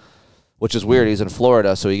 if you're, which is weird. He's in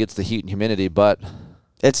Florida, so he gets the heat and humidity. But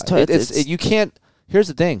you can't. Here's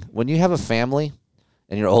the thing: when you have a family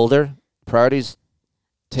and you're older, priorities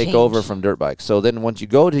take over from dirt bikes. So then, once you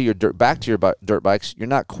go to your dirt bikes, you're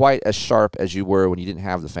not quite as sharp as you were when you didn't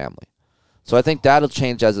have the family. So I think that'll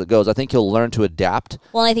change as it goes. I think he'll learn to adapt.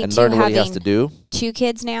 Well, I think and learn what he has to do. 2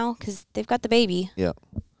 kids now because they've got the baby. Yeah.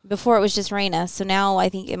 Before it was just Raina, so now I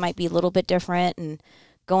think it might be a little bit different, and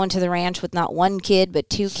going to the ranch with not 1 kid but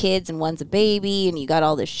 2 kids, and one's a baby, and you got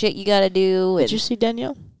all this shit you got to do. Did you see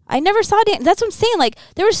Danielle? I never saw Dan. That's what I'm saying. Like,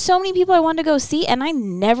 there were so many people I wanted to go see, and I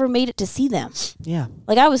never made it to see them. Yeah.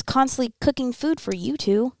 Like, I was constantly cooking food for you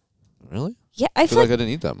two. Really? Yeah, I feel like I didn't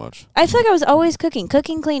eat that much. I feel like I was always cooking,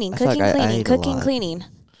 cleaning, cleaning.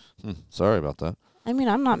 Sorry about that. I mean,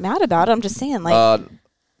 I'm not mad about it. I'm just saying, like.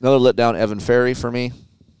 Another letdown, Evan Ferry for me.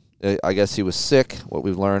 I guess he was sick. What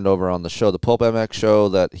we've learned over on the show, the Pulp MX show,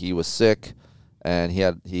 that he was sick, and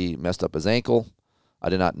he messed up his ankle. I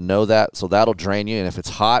did not know that, so that'll drain you. And if it's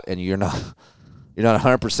hot and you're not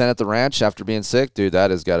 100% at the ranch after being sick, dude,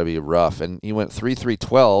 that has got to be rough. And he went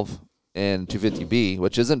 3.312 in 250B,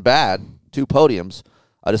 which isn't bad. 2 podiums.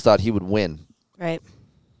 I just thought he would win. Right.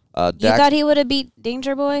 You thought he would have beat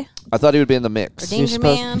Danger Boy? I thought he would be in the mix. Or Danger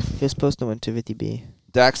Man? He was supposed to win 250B.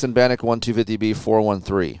 Daxton Bannock won 250B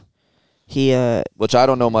 413. He which I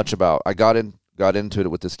don't know much about. I got into it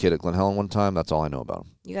with this kid at Glen Helen one time. That's all I know about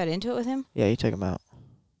him. You got into it with him? Yeah, you took him out.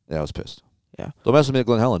 Yeah, I was pissed. Yeah. Don't mess with me at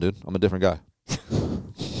Glen Helen, dude. I'm a different guy.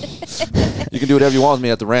 You can do whatever you want with me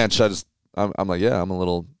at the ranch. I'm like, yeah, I'm a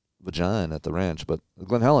little vagina at the ranch, but at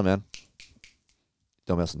Glen Helen, man,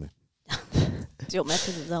 don't mess with me. Don't mess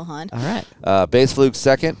with Zohan. All right. Base Fluke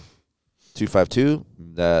second, 252.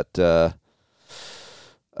 That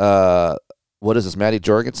what is this? Matty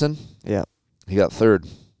Jorgensen? Yeah. He got third,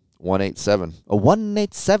 187. A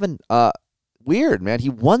 187. Weird, man. He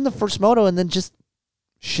won the first moto and then just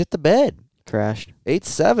shit the bed. Crashed.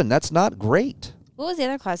 8.7. That's not great. What was the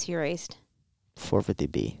other class he raced?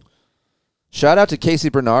 450B. Shout out to Casey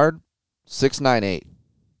Bernard, 698.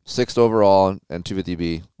 6th overall and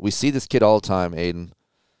 250B. We see this kid all the time, Aiden.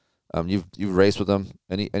 You've raced with him,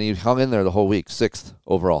 and he hung in there the whole week, 6th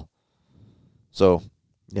overall. So,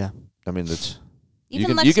 yeah, I mean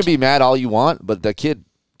you can be mad all you want, but the kid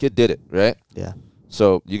did it, right? Yeah.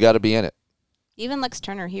 So you got to be in it. Even Lex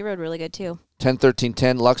Turner, he rode really good too.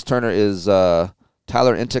 10-13-10. Lux Turner is Tyler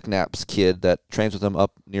Inticknap's kid that trains with him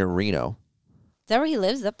up near Reno. Is that where he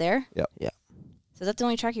lives? Up there? Yep. Yeah. So that's the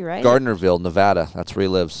only track you ride? Gardnerville, Nevada. That's where he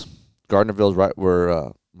lives. Gardnerville's right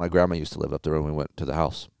where my grandma used to live up there when we went to the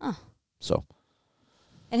house. Oh. So.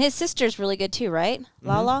 And his sister's really good too, right? Mm-hmm.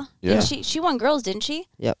 Lala? Yeah. She won girls, didn't she?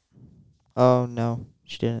 Yep. Oh, no.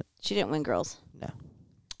 She didn't. She didn't win girls.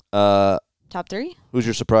 No. Top 3? Who's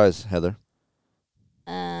your surprise, Heather?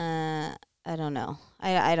 I don't know.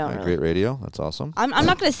 I don't know. Great radio. That's awesome. I'm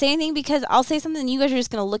not going to say anything because I'll say something and you guys are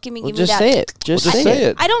just going to look at me and give me just that. say it. Just say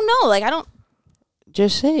it. I don't know. Like, I don't.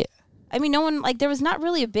 Just say it. I mean, no one, like, there was not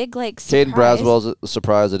really a big, like, surprise. Caden Braswell's a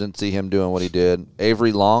surprise. I didn't see him doing what he did.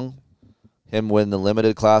 Avery Long, him win the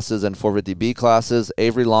limited classes and 450B classes.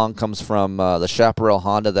 Avery Long comes from the Chaparral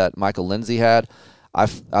Honda that Michael Lindsay had. I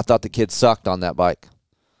thought the kid sucked on that bike.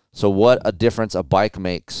 So what a difference a bike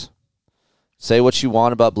makes. Say what you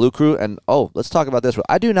want about Blue Crew, and let's talk about this.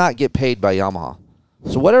 I do not get paid by Yamaha.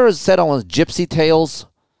 So whatever is said on those Gypsy Tales,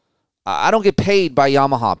 I don't get paid by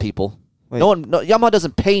Yamaha, people. Wait. Yamaha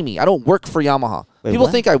doesn't pay me. I don't work for Yamaha. Wait, People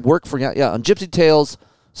what? think I work for Yamaha. Yeah, on Gypsy Tales,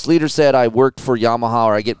 Sleater said I worked for Yamaha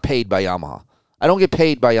or I get paid by Yamaha. I don't get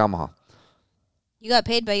paid by Yamaha. You got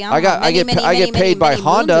paid by Yamaha. I get paid by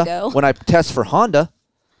Honda when I test for Honda,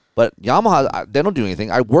 but Yamaha, they don't do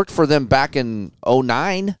anything. I worked for them back in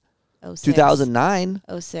 2009,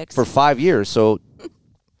 06 for 5 years. So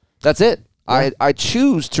that's it. Yeah. I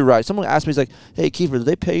choose to ride. Someone asked me, he's like, "Hey, Kiefer, did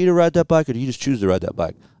they pay you to ride that bike, or do you just choose to ride that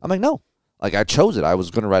bike?" I'm like, "No, like I chose it. I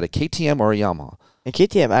was going to ride a KTM or a Yamaha." And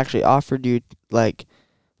KTM actually offered you like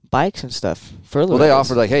bikes and stuff for Well, they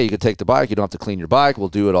offered like, "Hey, you could take the bike. You don't have to clean your bike. We'll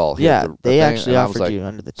do it all." Yeah, they actually offered you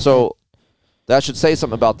under the tent. So that should say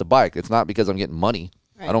something about the bike. It's not because I'm getting money.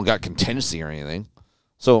 Right. I don't got contingency or anything.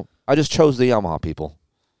 So I just chose the Yamaha people.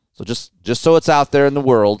 So just so it's out there in the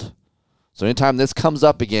world. So anytime this comes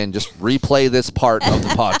up again, just replay this part of the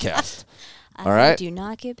podcast. All right? I do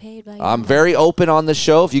not get paid by Yamaha. I'm very open on the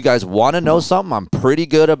show. If you guys want to know something, I'm pretty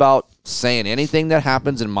good about saying anything that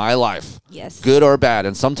happens in my life. Yes. Good or bad.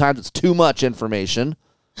 And sometimes it's too much information,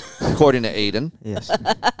 according to Aiden. Yes.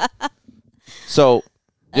 So,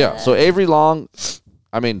 yeah. So Avery Long,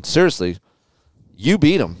 I mean, seriously, you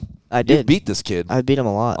beat him. I did. You beat this kid. I beat him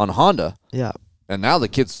a lot. On Honda. Yeah. And now the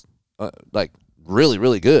kid's, like, really,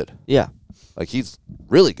 really good. Yeah. Like, he's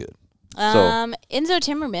really good. Enzo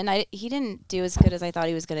Timmerman, he didn't do as good as I thought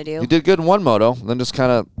he was going to do. He did good in one moto, then just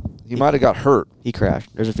kind of, he might have got hurt. He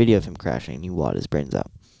crashed. There's a video of him crashing, and he wad his brains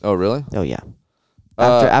out. Oh, really? Oh, yeah.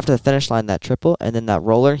 After the finish line, that triple, and then that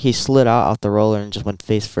roller, he slid out off the roller and just went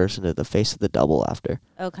face first into the face of the double after.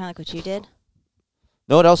 Oh, kind of like what you did?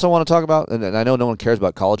 Know what else I want to talk about? And I know no one cares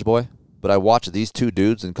about College Boy, but I watched these two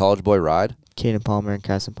dudes in College Boy ride. Caden Palmer and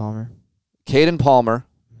Carson Palmer. Caden Palmer,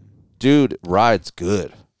 dude, rides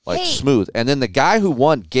good. Like, smooth. And then the guy who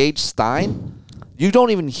won, Gage Stein, you don't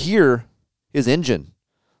even hear his engine.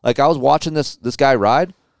 Like, I was watching this guy ride,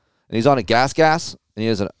 and he's on a gas, and he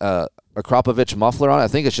has a Krapovich muffler on. I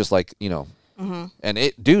think it's just like, and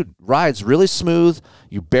it, dude, rides really smooth.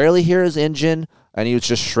 You barely hear his engine, and he was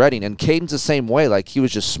just shredding. And Caden's the same way. Like, he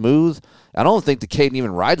was just smooth. I don't think the Caden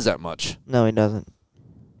even rides that much. No, he doesn't.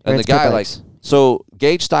 And the guy, like, so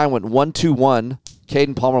Gage Stein went 1-2-1.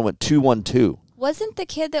 Caden Palmer went 2-1-2. Wasn't the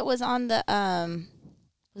kid that was on the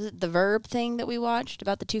was it the Verb thing that we watched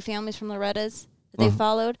about the two families from Loretta's that they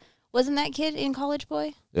followed? Wasn't that kid in College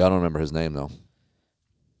Boy? Yeah, I don't remember his name, though.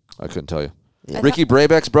 I couldn't tell you. Yeah. Ricky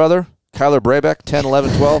Brabeck's brother, Kyler Brabeck, 10,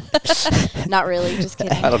 11, 12. Not really, just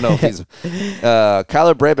kidding. I don't know if he's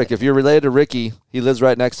Kyler Brabeck. If you're related to Ricky, he lives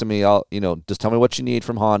right next to me. I'll, just tell me what you need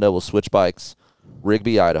from Honda. We'll switch bikes.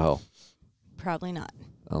 Rigby, Idaho. Probably not.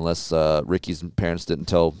 Unless Ricky's parents didn't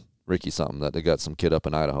tell Ricky something that they got some kid up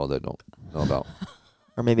in Idaho they don't know about.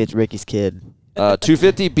 Or maybe it's Ricky's kid.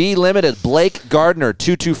 250B Limited, Blake Gardner,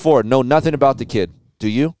 224. Know nothing about the kid. Do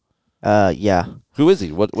you? Yeah. Who is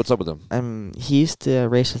he? What's up with him? He used to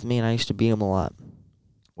race with me, and I used to beat him a lot.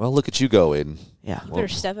 Well, look at you go, Aiden. Yeah. You better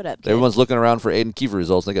step it up, kid. Everyone's looking around for Aiden Kiefer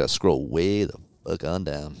results. They got to scroll way the fuck on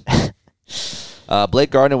down.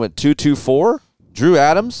 Blake Gardner went 224. Drew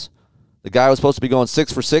Adams, the guy was supposed to be going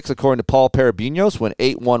 6 for 6, according to Paul Parabinos, went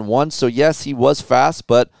 8-1-1. So, yes, he was fast,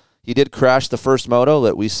 but he did crash the first moto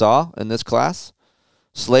that we saw in this class.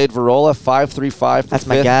 Slade Varola, 5.35 for That's fifth.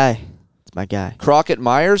 my guy. That's my guy. Crockett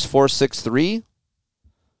Myers, 4.63.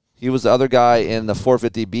 He was the other guy in the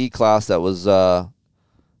 450B class that was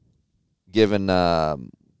given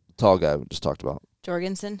tall guy we just talked about.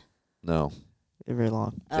 Jorgensen? No. Avery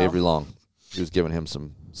Long. Oh. Avery Long. He was giving him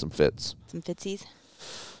some fits. Some fitsies?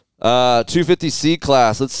 250C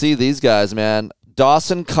class. Let's see these guys, man.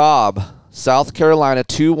 Dawson Cobb, South Carolina,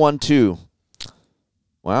 212.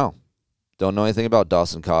 Wow. Don't know anything about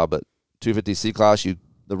Dawson Cobb, but 250C class,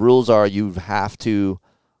 the rules are you have to,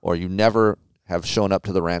 or you never have shown up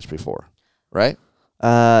to the ranch before, right?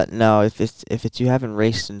 No. If it's you haven't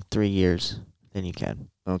raced in 3 years, then you can.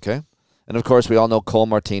 Okay. And of course, we all know Cole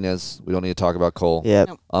Martinez. We don't need to talk about Cole. Yeah.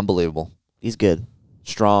 Nope. Unbelievable. He's good.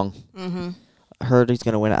 Strong. Mm-hmm. I heard he's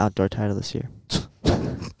going to win an outdoor title this year.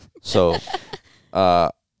 So, I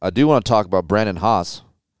do want to talk about Brandon Haas.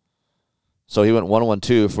 So he went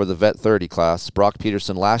 1-1-2 for the Vet 30 class. Brock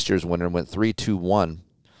Peterson, last year's winner, went 3-2-1.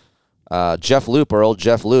 Jeff Loop, our old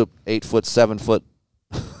Jeff Loop, 8'7".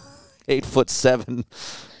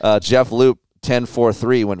 Jeff Loop,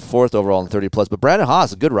 10.43, went 4th overall in 30+. But Brandon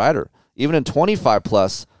Haas, a good rider. Even in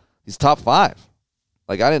 25+, he's top 5.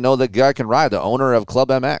 Like, I didn't know that guy can ride, the owner of Club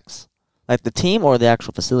MX. Like the team or the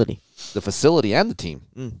actual facility? The facility and the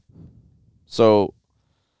team. So,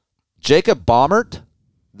 Jacob Baumert,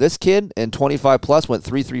 this kid in 25+, went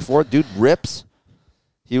 3-3-4. Dude rips.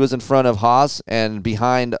 He was in front of Haas and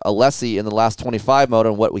behind Alessi in the last 25 moto.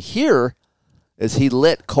 And what we hear is he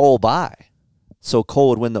lit Cole by. So Cole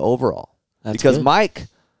would win the overall. That's because good. Mike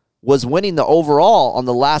was winning the overall on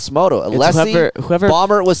the last moto. Alessi, whoever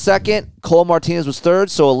Baumert was second, Cole Martinez was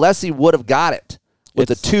third, so Alessi would have got it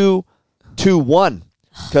with a 2-2-1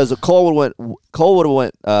 because Cole would have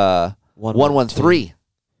went 1-1-3.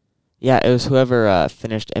 Yeah, it was whoever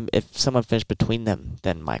finished. And if someone finished between them,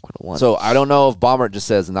 then Mike would have won. So I don't know if Baumert just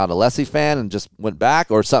says not a Alessi fan and just went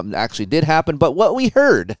back, or something actually did happen. But what we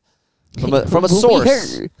heard from a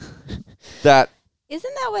source that.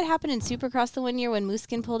 Isn't that what happened in Supercross the one year when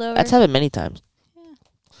Muskin pulled over? That's happened many times. Yeah.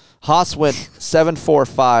 Haas went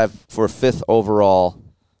 7-4-5 for 5th overall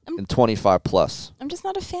in 25 plus. I'm just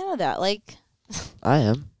not a fan of that. Like, I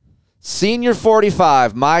am. Senior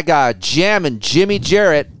 45, my guy, jamming Jimmy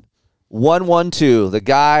Jarrett, 1-1-2. The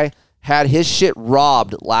guy had his shit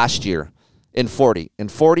robbed last year in 40. In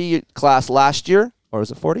 40 class last year, or was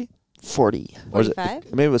it 40? 40.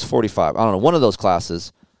 45? Maybe it was 45. I don't know. One of those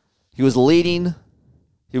classes. He was leading.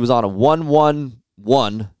 He was on a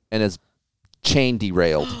 1-1-1, and his chain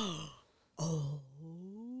derailed.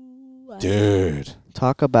 Dude.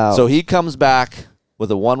 Talk about. So he comes back with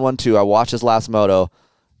a 1-1-2. I watched his last moto,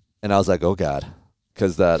 and I was like, oh, God.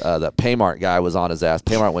 Because that Paymart guy was on his ass.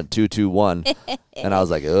 Paymart went 2-2-1. And I was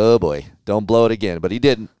like, oh, boy. Don't blow it again. But he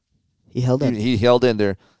didn't. He held in. He held in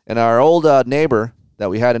there. And our old neighbor that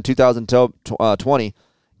we had in 2020,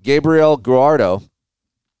 Gabriel Guardo,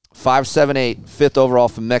 5'7", 5th overall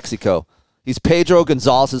from Mexico. He's Pedro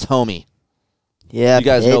Gonzalez's homie. Yeah, you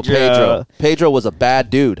guys know Pedro. Pedro was a bad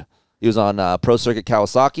dude. He was on Pro Circuit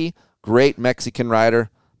Kawasaki. Great Mexican rider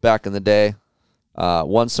back in the day.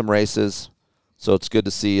 Won some races. So it's good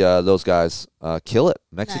to see those guys kill it.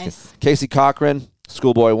 Mexican. Nice. Casey Cochran,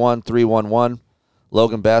 Schoolboy 1, 3-1-1.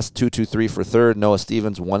 Logan Best, 2-2-3 for 3rd. Noah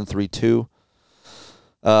Stevens, 1-3-2.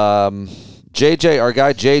 JJ, our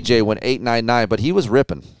guy JJ, went 8-9-9, but he was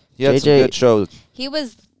ripping. He had some good shows. He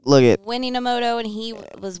was winning a moto, and he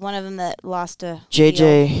was one of them that lost a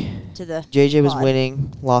JJ to the JJ was quad.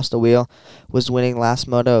 winning, lost a wheel, was winning last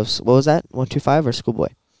moto. What was that? 125 or Schoolboy?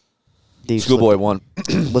 Schoolboy won.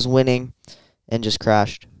 Was winning and just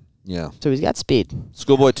crashed. Yeah. So he's got speed.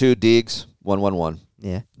 Schoolboy 2, Deegs, 1-1-1.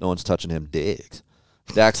 Yeah. No one's touching him. Diggs.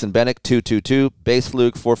 Daxon Bennick, 2-2-2. Base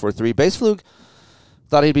Fluke, 4-4-3. Base Fluke,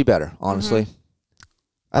 thought he'd be better, honestly. Mm-hmm.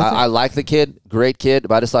 I like the kid. Great kid,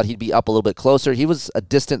 but I just thought he'd be up a little bit closer. He was a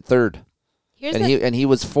distant 3rd. And he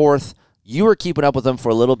was 4th. You were keeping up with him for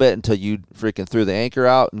a little bit until you freaking threw the anchor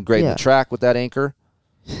out and graded the track with that anchor.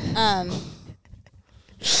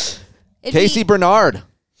 Casey Bernard,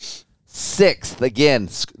 6th again.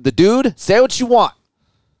 The dude, say what you want.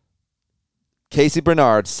 Casey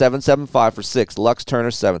Bernard, 7-7-5 for 6th. Lux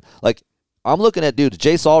Turner, 7th. Like, I'm looking at dudes.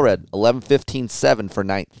 Jace Allred, 11-15-7 for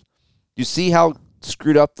 9th. You see how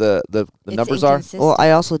screwed up the numbers are? Well,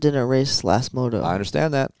 I also didn't race last moto. I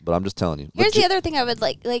understand that, but I'm just telling you. Here's the other thing I would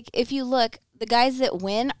like. Like, if you look, the guys that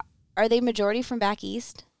win, are they majority from back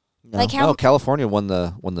east? No. Like how? No, California won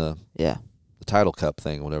the the title cup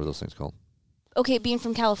thing, whatever those things called. Okay, being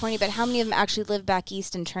from California, but how many of them actually live back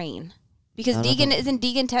east and train? Because isn't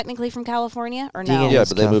Deegan technically from California or no? Yeah,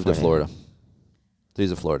 but they moved to Florida.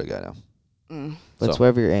 He's a Florida guy now. That's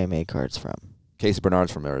wherever your AMA card's from. Casey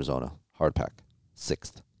Bernard's from Arizona. Hard pack.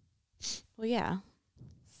 6th. Well, yeah.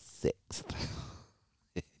 6th.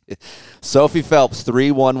 Sophie Phelps,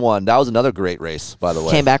 3-1-1. That was another great race, by the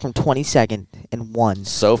way. Came back from 22nd and won.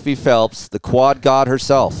 Sophie Phelps, the quad god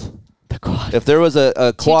herself. The quad. If there was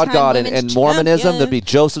a quad god in Mormonism, there'd be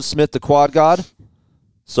Joseph Smith, the quad god.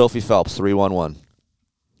 Sophie Phelps, 3-1-1.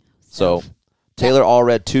 So, Taylor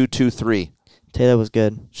Allred, 2-2-3. Taylor was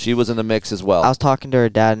good. She was in the mix as well. I was talking to her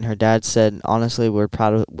dad, and her dad said, honestly, we're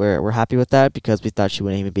happy with that because we thought she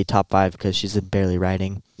wouldn't even be top 5 because she's barely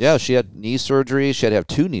riding. Yeah, she had knee surgery. She had to have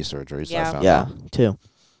 2 knee surgeries. Yeah. I found out. 2.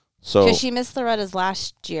 So because she missed Loretta's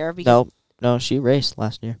last year. Because No, she raced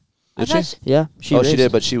last year. Did she? Yeah, she raced. She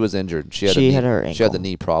did, but she was injured. She had her ankle. She had the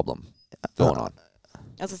knee problem going on.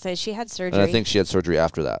 I was going to say, she had surgery. And I think she had surgery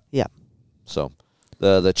after that. Yeah. So,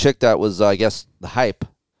 the chick that was, I guess, the hype,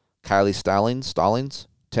 Kylie Stallings,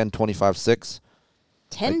 10-25-6.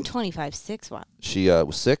 10-25-6, what? She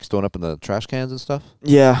was 6, throwing up in the trash cans and stuff.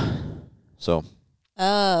 Yeah. So.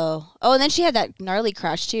 Oh, and then she had that gnarly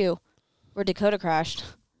crash, too, where Dakota crashed,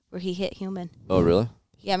 where he hit human. Oh, really?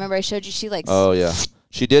 Yeah, remember I showed you she like... Oh, yeah.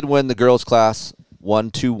 She did win the girls' class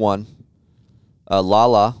 1-2-1.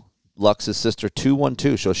 Lala, Lux's sister,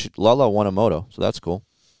 2-1-2. So Lala won a moto, so that's cool.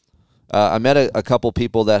 I met a couple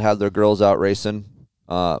people that had their girls out racing.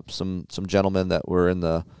 Some gentlemen that were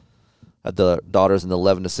had the daughters in the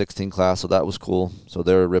 11-16 class, so that was cool. So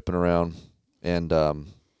they were ripping around. And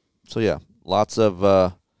so, yeah, lots of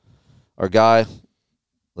our guy.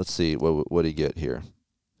 Let's see, what did he get here?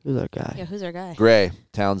 Who's our guy? Yeah, who's our guy? Gray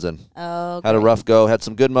Townsend. Oh, Had a rough go. Had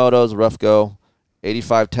some good motos. Rough go.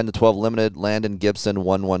 85 10-12 limited. Landon Gibson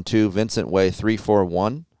 1-1-2. Vincent Way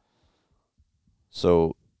 3-4-1.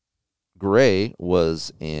 So Gray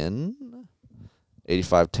was in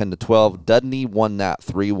 85 10-12. Dudney won that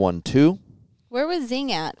 3-1-2. Where was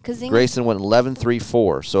Zing at? Because Zing Grayson went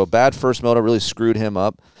 11-3-4. So a bad first moto really screwed him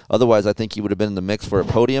up. Otherwise, I think he would have been in the mix for a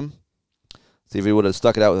podium. See, if he would have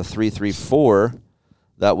stuck it out with a 3-3-4,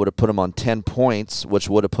 that would have put him on 10 points, which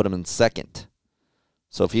would have put him in second.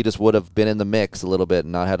 So if he just would have been in the mix a little bit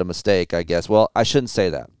and not had a mistake, I guess. Well, I shouldn't say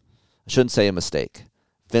that. I shouldn't say a mistake.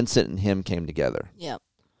 Vincent and him came together. Yep.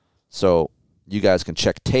 So you guys can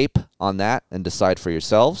check tape on that and decide for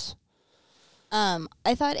yourselves.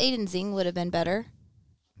 I thought Aiden Zing would have been better.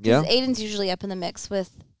 Yeah. Aiden's usually up in the mix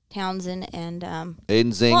with Townsend and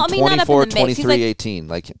Aiden Zing, well, I mean, not up in 24, the mix. He's 23, like, 18.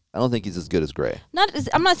 Like, I don't think he's as good as Gray.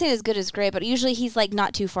 I'm not saying as good as Gray, but usually he's like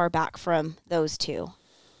not too far back from those two.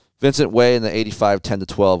 Vincent Way in the 85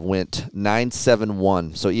 10-12 went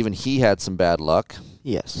 9-7-1. So even he had some bad luck.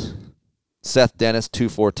 Yes. Seth Dennis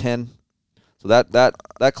 2-4-10. So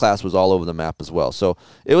that class was all over the map as well. So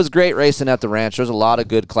it was great racing at the ranch. There's a lot of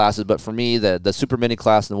good classes, but for me, the super mini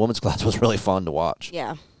class and the women's class was really fun to watch.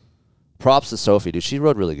 Yeah. Props to Sophie, dude. She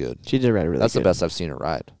rode really good. She did ride really good. That's the best I've seen her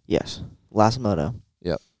ride. Yes. Last moto.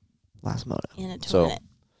 Yep. Last moto. In it to So win it.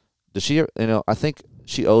 does she? I think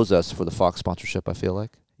she owes us for the Fox sponsorship. I feel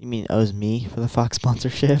like. You mean owes me for the Fox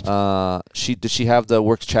sponsorship? Did she have the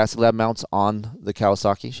Works Chassis Lab mounts on the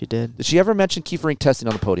Kawasaki? She did. Did she ever mention Kiefer Inc. testing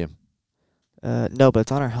on the podium? No, but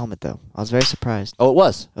it's on her helmet, though. I was very surprised. Oh, it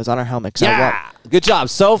was? It was on her helmet. Yeah! Good job,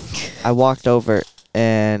 Soph. I walked over,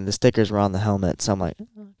 and the stickers were on the helmet, so I'm like,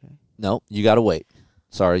 okay. No, you got to wait.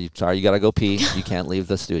 Sorry, you got to go pee. You can't leave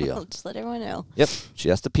the studio. Just let everyone know. Yep, she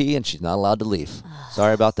has to pee, and she's not allowed to leave.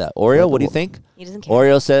 Sorry about that. Oreo, what do you think? He doesn't care.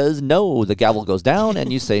 Oreo says no. The gavel goes down,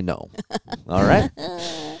 and you say no. All right?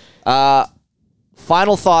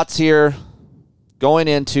 Final thoughts here. Going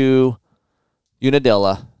into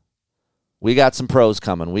Unadilla, we got some pros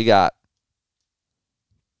coming. We got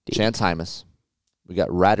Chance Hymas. We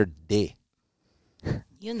got Ryder D.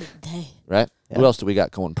 You in the day. Right? Yeah. Who else do we got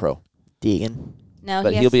going pro? Deegan. No,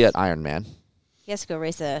 But he'll be at Ironman. He has to go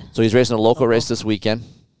race a. So he's racing a local race this weekend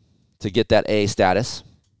to get that A status.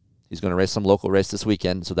 He's going to race some local race this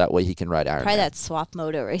weekend, so that way he can ride Ironman. Probably that swap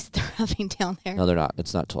moto race they're having down there. No, they're not.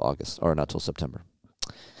 It's not till August or not till September.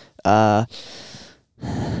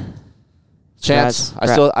 Chance,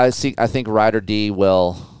 I think Ryder D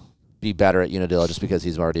will be better at Unadilla just because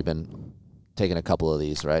he's already been taking a couple of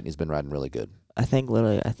these, right? And he's been riding really good. I think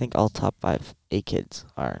all top 5 A kids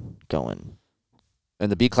are going.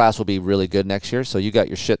 And the B class will be really good next year. So you got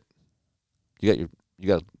your shit. You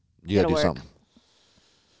got to do work. something.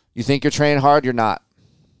 You think you're training hard? You're not.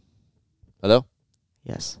 Hello?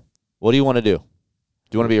 Yes. What do you want to do? Do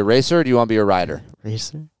you want to be a racer or do you want to be a rider?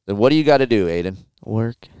 Racer. Then what do you got to do, Aiden?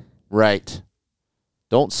 Work. Right.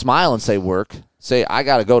 Don't smile and say work. Say, I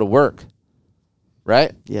got to go to work.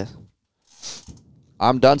 Right? Yes.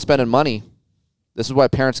 I'm done spending money. This is why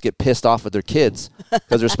parents get pissed off at their kids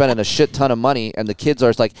because they're spending a shit ton of money and the kids are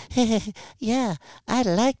just like, yeah, I'd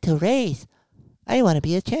like to race. I want to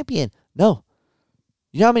be a champion. No.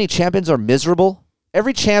 You know how many champions are miserable?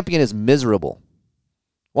 Every champion is miserable.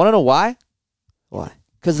 Want to know why? Why?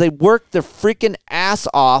 Because they work their freaking ass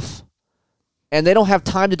off and they don't have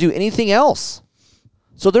time to do anything else.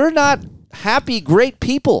 So they're not happy, great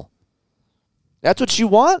people. That's what you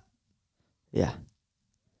want? Yeah.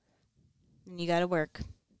 And you got to work.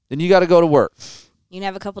 Then you got to go to work. You can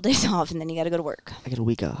have a couple days off, and then you got to go to work. I get a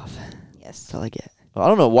week off. Yes. That's all I get. I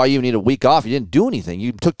don't know why you need a week off. You didn't do anything.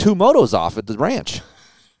 You took 2 motos off at the ranch.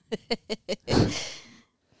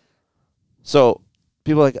 So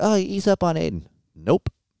people are like, oh, ease up on Aiden. Nope.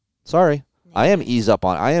 Sorry. I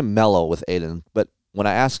am mellow with Aiden. But when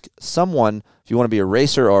I ask someone if you want to be a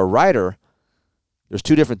racer or a rider, there's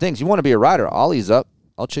 2 different things. You want to be a rider, I'll ease up.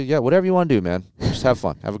 I'll chill. Yeah, whatever you want to do, man. Just have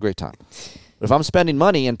fun. Have a great time. But if I'm spending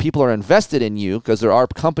money and people are invested in you, because there are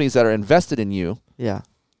companies that are invested in you, yeah,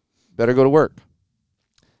 better go to work.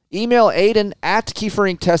 Email Aiden at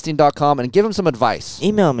KieferIncTesting.com and give him some advice.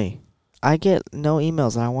 Email me. I get no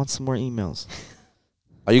emails, and I want some more emails.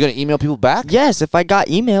 Are you going to email people back? Yes, if I got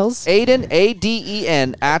emails. Aiden,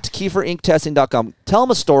 ADEN, at KieferIncTesting.com. Tell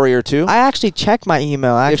him a story or 2. I actually check my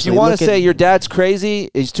email. If you want to say your dad's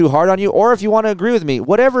crazy, he's too hard on you, or if you want to agree with me,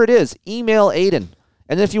 whatever it is, email Aiden.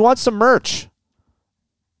 And then if you want some merch,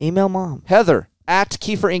 email Mom. Heather at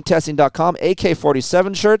KieferIncTesting.com.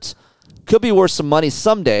 AK-47 shirts. Could be worth some money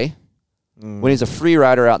someday when he's a free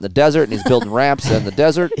rider out in the desert and he's building ramps in the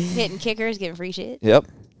desert. Hitting kickers, getting free shit. Yep.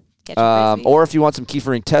 Get your frisbee. Or if you want some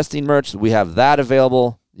Kiefering testing merch, we have that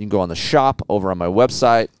available. You can go on the shop over on my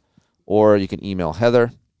website, or you can email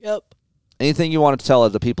Heather. Yep. Anything you want to tell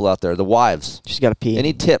the people out there, the wives. She's got to pee.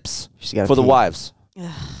 Any tips She's gotta for the pee. wives?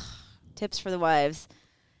 Tips for the wives.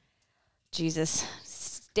 Jesus.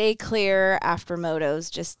 Stay clear after motos.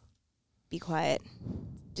 Just be quiet.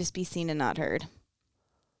 Just be seen and not heard.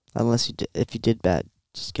 Unless you did, if you did bad,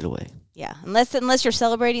 just get away. Yeah. Unless you're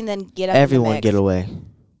celebrating, then get up. Everyone in the mix. get away.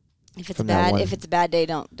 If it's from that bad, one. if it's a bad day,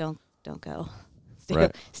 don't go.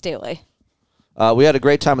 Right. Stay away. We had a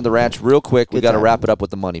great time at the ranch. Real quick, we Good got to time. wrap it up with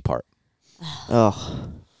the money part. Oh,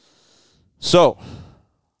 So,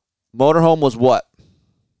 motorhome was what?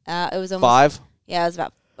 It was almost 5? Yeah, it was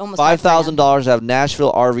about almost $5,000 to have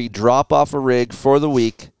Nashville RV drop off a rig for the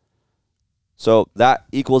week. So that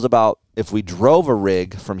equals about, if we drove a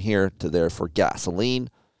rig from here to there for gasoline,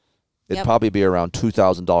 it'd Yep. probably be around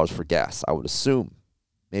 $2,000 for gas, I would assume.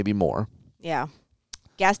 Maybe more. Yeah.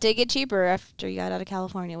 Gas did get cheaper after you got out of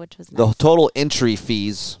California, which was nice. The total entry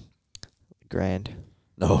fees, grand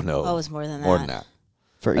no. Oh, it was more than that. More than that.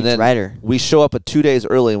 for And each then rider. we show up 2 days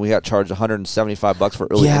early and we got charged $175 for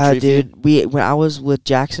early Yeah, entry fee. dude. When I was with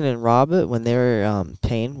Jackson and Robert when they were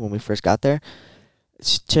paying when we first got there,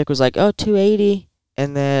 this chick was like, "Oh, $280,"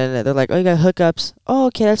 and then they're like, "Oh, you got hookups." Oh,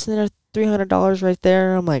 okay, that's another $300 right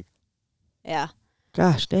there. I'm like, Yeah.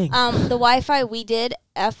 gosh, dang. The Wi-Fi we did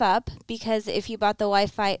F up because if you bought the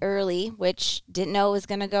Wi-Fi early, which didn't know it was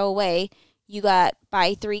going to go away, you got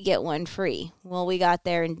buy 3 get 1 free. Well, we got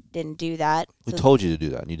there and didn't do that. We So- told you to do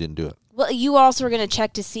that and you didn't do it. Well, you also were going to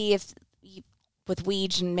check to see if with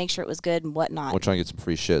Weege and make sure it was good and whatnot. We're trying to get some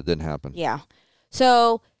free shit. It didn't happen. Yeah.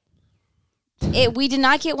 So we did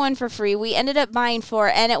not get one for free. We ended up buying 4,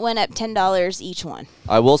 and it went up $10 each one.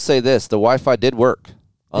 I will say this. The Wi-Fi did work.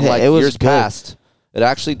 Unlike it was years good. past, it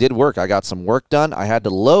actually did work. I got some work done. I had to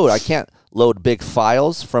load. I can't load big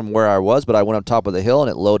files from where I was, but I went up top of the hill, and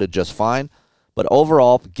it loaded just fine. But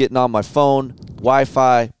overall, getting on my phone,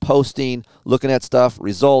 Wi-Fi, posting, looking at stuff,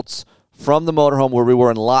 results from the motorhome where we were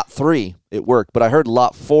in lot 3, it worked. But I heard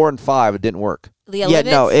lot 4 and 5, it didn't work. Yeah,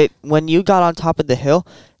 no. When you got on top of the hill,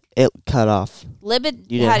 it cut off. Libid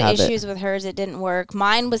You didn't had have it. issues with hers. It didn't work.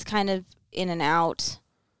 Mine was kind of in and out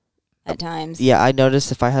at times. Yeah, I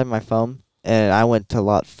noticed if I had my phone and I went to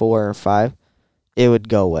lot 4 or 5, it would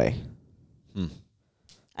go away.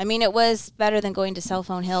 I mean, it was better than going to Cell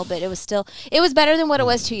Phone Hill, but it was better than what it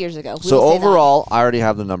was 2 years ago. We So will say that. overall, I already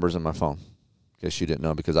have the numbers in my phone. In case you didn't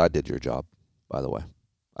know, because I did your job, by the way.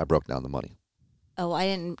 I broke down the money. Oh, I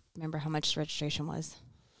didn't remember how much the registration was.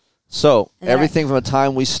 So And then everything from the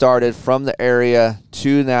time we started from the area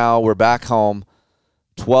to now, we're back home,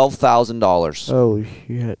 $12,000. Oh,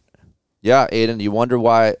 shit. Yeah, Aiden, you wonder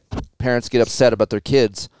why parents get upset about their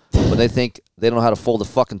kids when they think they don't know how to fold a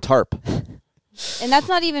fucking tarp. And that's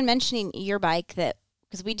not even mentioning your bike,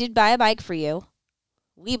 because we did buy a bike for you.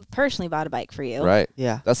 We personally bought a bike for you. Right.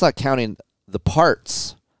 Yeah. That's not counting the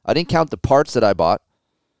parts. I didn't count the parts that I bought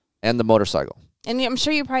and the motorcycle. And I'm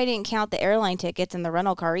sure you probably didn't count the airline tickets and the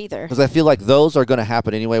rental car either. Because I feel like those are going to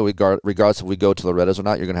happen anyway, regardless if we go to Loretta's or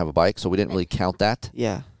not. You're going to have a bike, so we didn't really count that.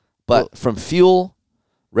 Yeah. But from fuel,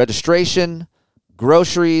 registration,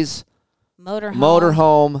 groceries,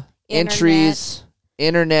 motorhome, entries,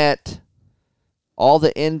 internet, all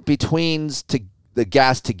the in-betweens to the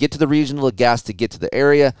gas to get to the regional, the gas to get to the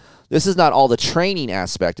area. This is not all the training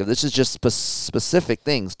aspect of this. Is just specific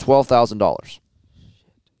things, $12,000.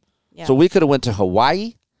 Yeah. So we could have went to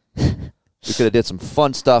Hawaii. We could have did some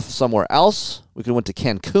fun stuff somewhere else. We could have went to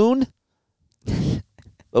Cancun.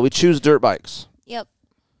 But we choose dirt bikes. Yep.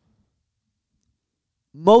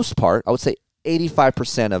 Most part, I would say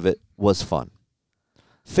 85% of it was fun.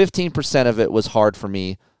 15% of it was hard for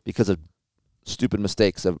me because of stupid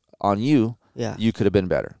mistakes on you. Yeah. You could have been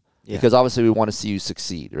better. Yeah. Because obviously we want to see you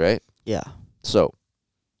succeed, right? Yeah. So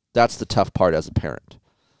that's the tough part as a parent.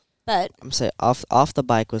 But I'm saying off the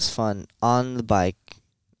bike was fun. On the bike,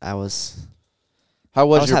 I was. How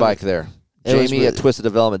was your having- bike there? It was Jamie at really- Twisted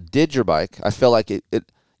Development did your bike. I felt like it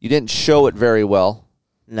you didn't show it very well.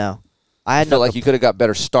 No. I felt like you could have got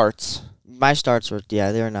better starts. My starts were,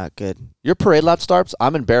 they were not good. Your parade lap starts,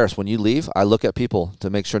 I'm embarrassed. When you leave, I look at people to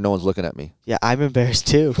make sure no one's looking at me. Yeah, I'm embarrassed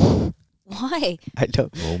too. why? I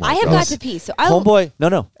don't. I have got to pee, so I Homeboy,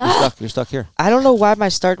 no. You're stuck here. I don't know why my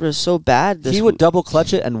start was so bad. He would double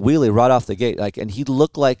clutch it and wheelie right off the gate, and he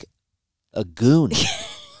looked like a goon.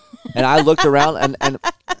 And I looked around, and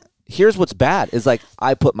here's what's bad is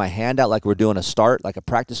I put my hand out like we're doing a start, like a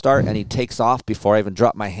practice start, and he takes off before I even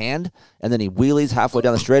drop my hand, and then he wheelies halfway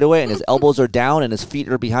down the straightaway, and his elbows are down and his feet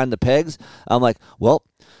are behind the pegs. I'm like, well,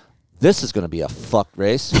 This is going to be a fucked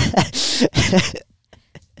race.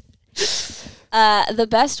 The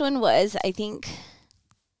best one was, I think,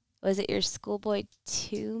 was it your Schoolboy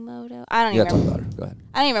 2 moto? I don't You even got to talk remember. about her. Go ahead.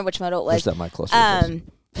 I don't even remember which moto it Push was. that mic closer to your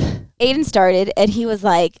face. Aiden started, and he was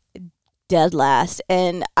like dead last,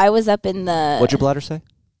 and I was up in the. What'd your bladder say?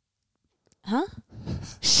 Huh?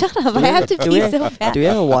 Shut up! I have to pee so bad. Do we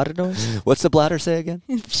have a water noise? What's the bladder say again?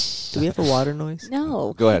 Do we have a water noise?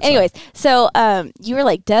 No. Go ahead. Anyways, so you were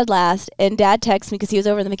like dead last, and Dad texted me because he was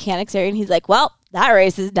over in the mechanics area, and he's like, "Well, that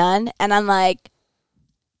race is done," and I'm like,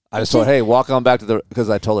 I just thought, hey, walk on back to the, because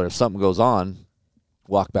I told her if something goes on,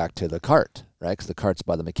 walk back to the cart, right? Because the cart's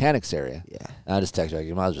by the mechanics area. Yeah. And I just texted her, like,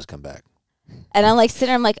 you might as well just come back. and I'm like sitting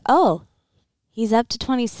there, I'm like, "Oh, he's up to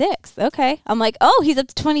 26th. Okay." I'm like, "Oh, he's up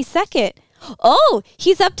to 22nd. Oh,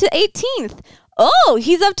 he's up to 18th. Oh,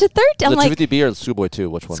 he's up to 3rd." I'm The like, 250B or the Schoolboy 2?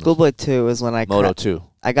 Which one? Schoolboy 2 is when I Moto 2.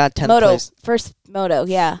 I got 10th moto, place. first moto,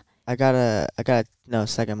 yeah.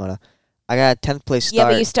 Second moto. I got a 10th place start.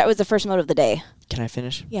 Yeah, but you start was the first moto of the day. Can I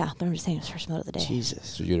finish? Yeah, but I'm just saying it was first moto of the day. Jesus.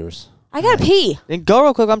 It's your uterus. I gotta pee. Then go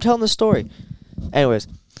real quick. I'm telling the story. Anyways,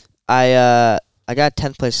 I got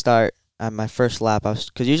 10th place start on my first lap.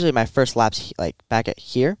 Because usually my first laps like back at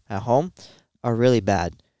here at home are really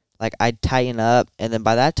bad. Like I'd tighten up, and then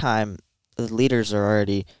by that time the leaders are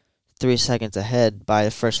already 3 seconds ahead by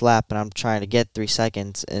the first lap, and I'm trying to get 3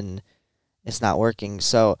 seconds, and it's not working.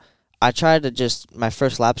 So I tried to my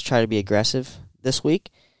first laps try to be aggressive this week,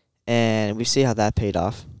 and we see how that paid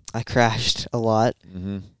off. I crashed a lot.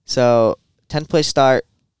 Mm-hmm. So 10th place start,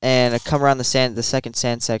 and I come around the second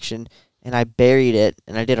sand section, and I buried it,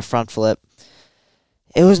 and I did a front flip.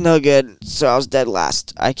 It was no good, so I was dead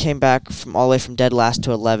last. I came back all the way from dead last to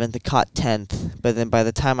 11th and caught 10th, but then by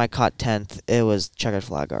the time I caught 10th, it was checkered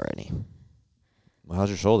flag already. Well, how's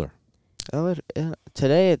your shoulder? Oh,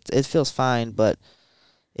 today it feels fine, but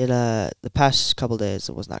the past couple days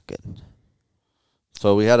it was not good.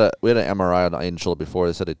 So we had an MRI on Aiden's shoulder before.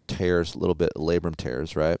 They said it tears a little bit, labrum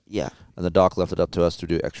tears, right? Yeah. And the doc left it up to us to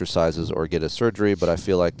do exercises or get a surgery, but I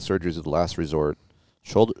feel like surgeries are the last resort.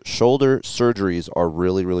 Shoulder surgeries are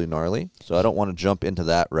really, really gnarly, so I don't want to jump into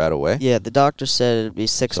that right away. Yeah, the doctor said it'd be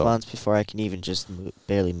 6 months before I can even just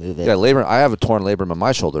barely move it. Yeah, labrum. I have a torn labrum on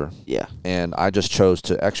my shoulder. Yeah. And I just chose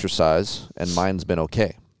to exercise, and mine's been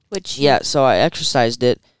okay. So I exercised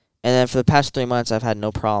it, and then for the past 3 months I've had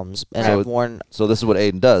no problems, and I've worn. So this is what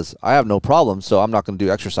Aiden does. I have no problems, so I'm not going to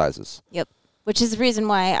do exercises. Yep. Which is the reason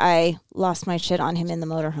why I lost my shit on him in the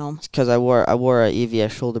motorhome. Because I wore a EVS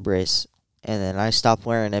shoulder brace, and then I stopped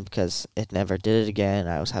wearing it because it never did it again.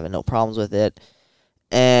 I was having no problems with it.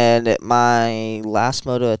 And at my last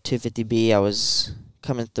moto at 250B, I was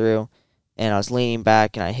coming through, and I was leaning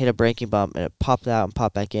back, and I hit a braking bump, and it popped out and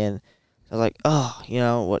popped back in. I was like, oh, you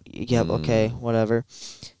know what? Yep, okay, whatever.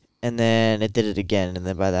 And then it did it again, and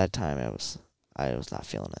then by that time, I was not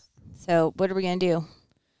feeling it. So what are we gonna do?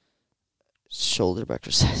 Shoulder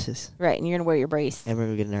exercises. Right, and you're gonna wear your brace. And we're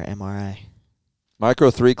gonna get an MRI.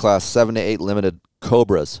 Micro 3 class 7 to 8 limited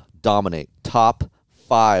Cobras dominate. Top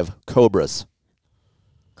 5 Cobras.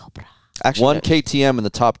 Cobra. Actually, 1 KTM in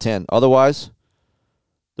the top 10. Otherwise,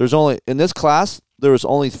 there's only in this class there was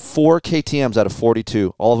only 4 KTMs out of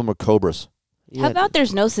 42. All of them are Cobras. Yeah, How about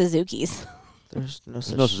there's no Suzukis? There's no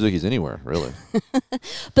There's no Suzukis anywhere, really.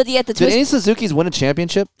 But yet the Did twist. any Suzukis win a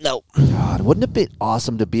championship? No. God, wouldn't it be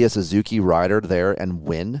awesome to be a Suzuki rider there and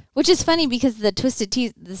win? Which is funny because the Twisted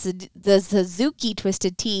T, the Suzuki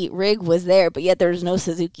Twisted T rig was there, but yet there's no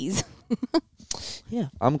Suzukis. Yeah.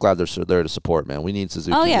 I'm glad they're there to support, man. We need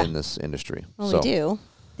Suzuki in this industry. Well, we do.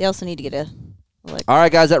 They also need to get a. All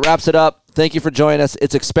right, guys, that wraps it up. Thank you for joining us.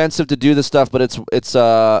 It's expensive to do this stuff, but it's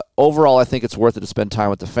overall, I think it's worth it to spend time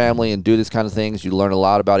with the family and do these kind of things. You learn a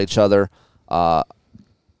lot about each other.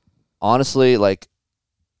 Honestly, like,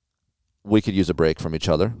 we could use a break from each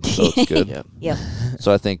other, so it's good. Yeah.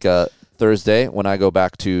 So I think Thursday, when I go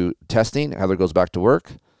back to testing, Heather goes back to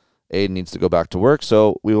work. Aiden needs to go back to work,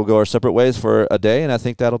 so we will go our separate ways for a day, and I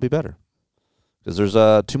think that'll be better. Because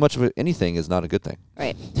there's too much of anything is not a good thing.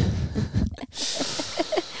 Right.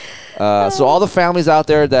 So all the families out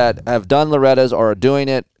there that have done Loretta's or are doing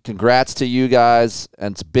it, congrats to you guys.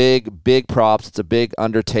 And it's big props. It's a big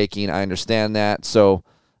undertaking. I understand that. So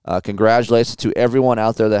congratulations to everyone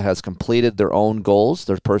out there that has completed their own goals,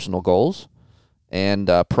 their personal goals. And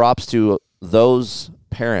props to those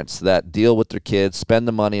parents that deal with their kids, spend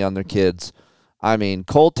the money on their kids. I mean,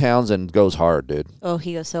 Cole Townsend goes hard, dude. Oh,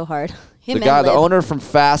 he goes so hard. The owner from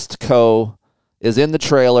Fast Co. is in the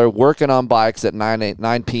trailer working on bikes at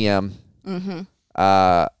 9 p.m. Mm-hmm.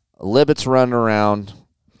 Libet's running around.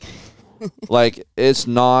 Like, it's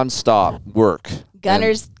nonstop work.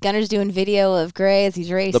 Gunner's doing video of Gray as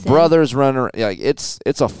he's racing. The brothers run around. Yeah, it's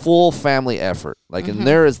a full family effort. Like, and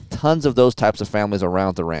there is tons of those types of families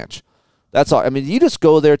around the ranch. That's all. I mean, you just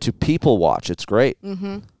go there to people watch. It's great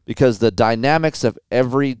because the dynamics of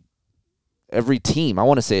every team. I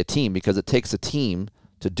want to say a team because it takes a team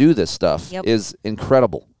to do this stuff is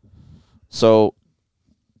incredible. So,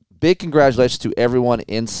 big congratulations to everyone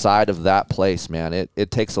inside of that place, man.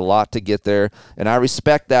 It takes a lot to get there, and I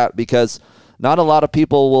respect that because not a lot of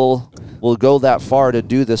people will go that far to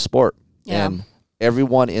do this sport. Yeah. And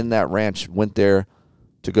everyone in that ranch went there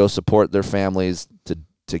to go support their families,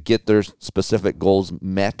 to get their specific goals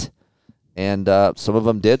met. And some of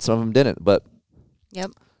them did, some of them didn't. But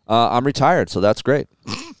I'm retired, so that's great.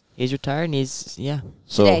 He's retired, and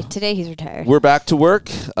So today he's retired. We're back to work.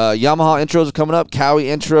 Yamaha intros are coming up. Cowie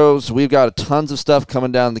intros. We've got tons of stuff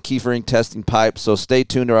coming down the Keefering testing pipe. So stay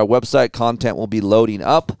tuned to our website. Content will be loading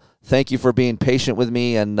up. Thank you for being patient with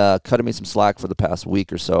me and cutting me some slack for the past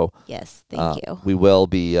week or so. Yes, thank you. We will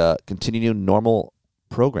be continuing normal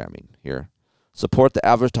programming here. Support the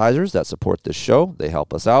advertisers that support this show. They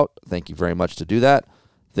help us out. Thank you very much to do that.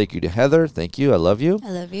 Thank you to Heather. Thank you. I love you. I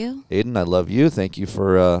love you. Aiden, I love you. Thank you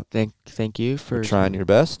for thank you for trying your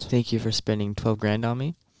best. Thank you for spending $12,000 on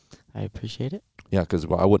me. I appreciate it. Yeah, because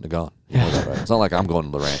I wouldn't have gone. You know that, right? It's not like I'm going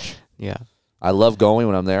to the ranch. Yeah. I love going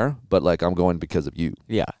when I'm there, but like I'm going because of you.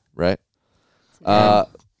 Yeah. Right?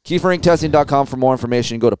 Keeferingtesting.com for more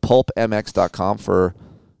information. Go to pulpmx.com for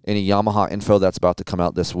any Yamaha info that's about to come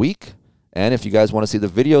out this week. And if you guys want to see the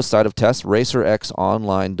video side of tests,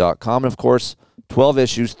 racerxonline.com. And of course, 12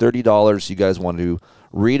 issues, $30. You guys want to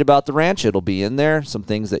read about the ranch, it'll be in there. Some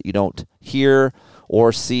things that you don't hear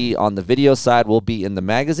or see on the video side will be in the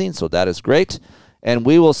magazine, so that is great. And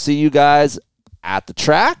we will see you guys at the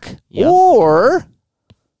track or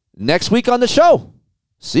next week on the show.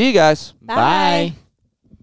 See you guys. Bye.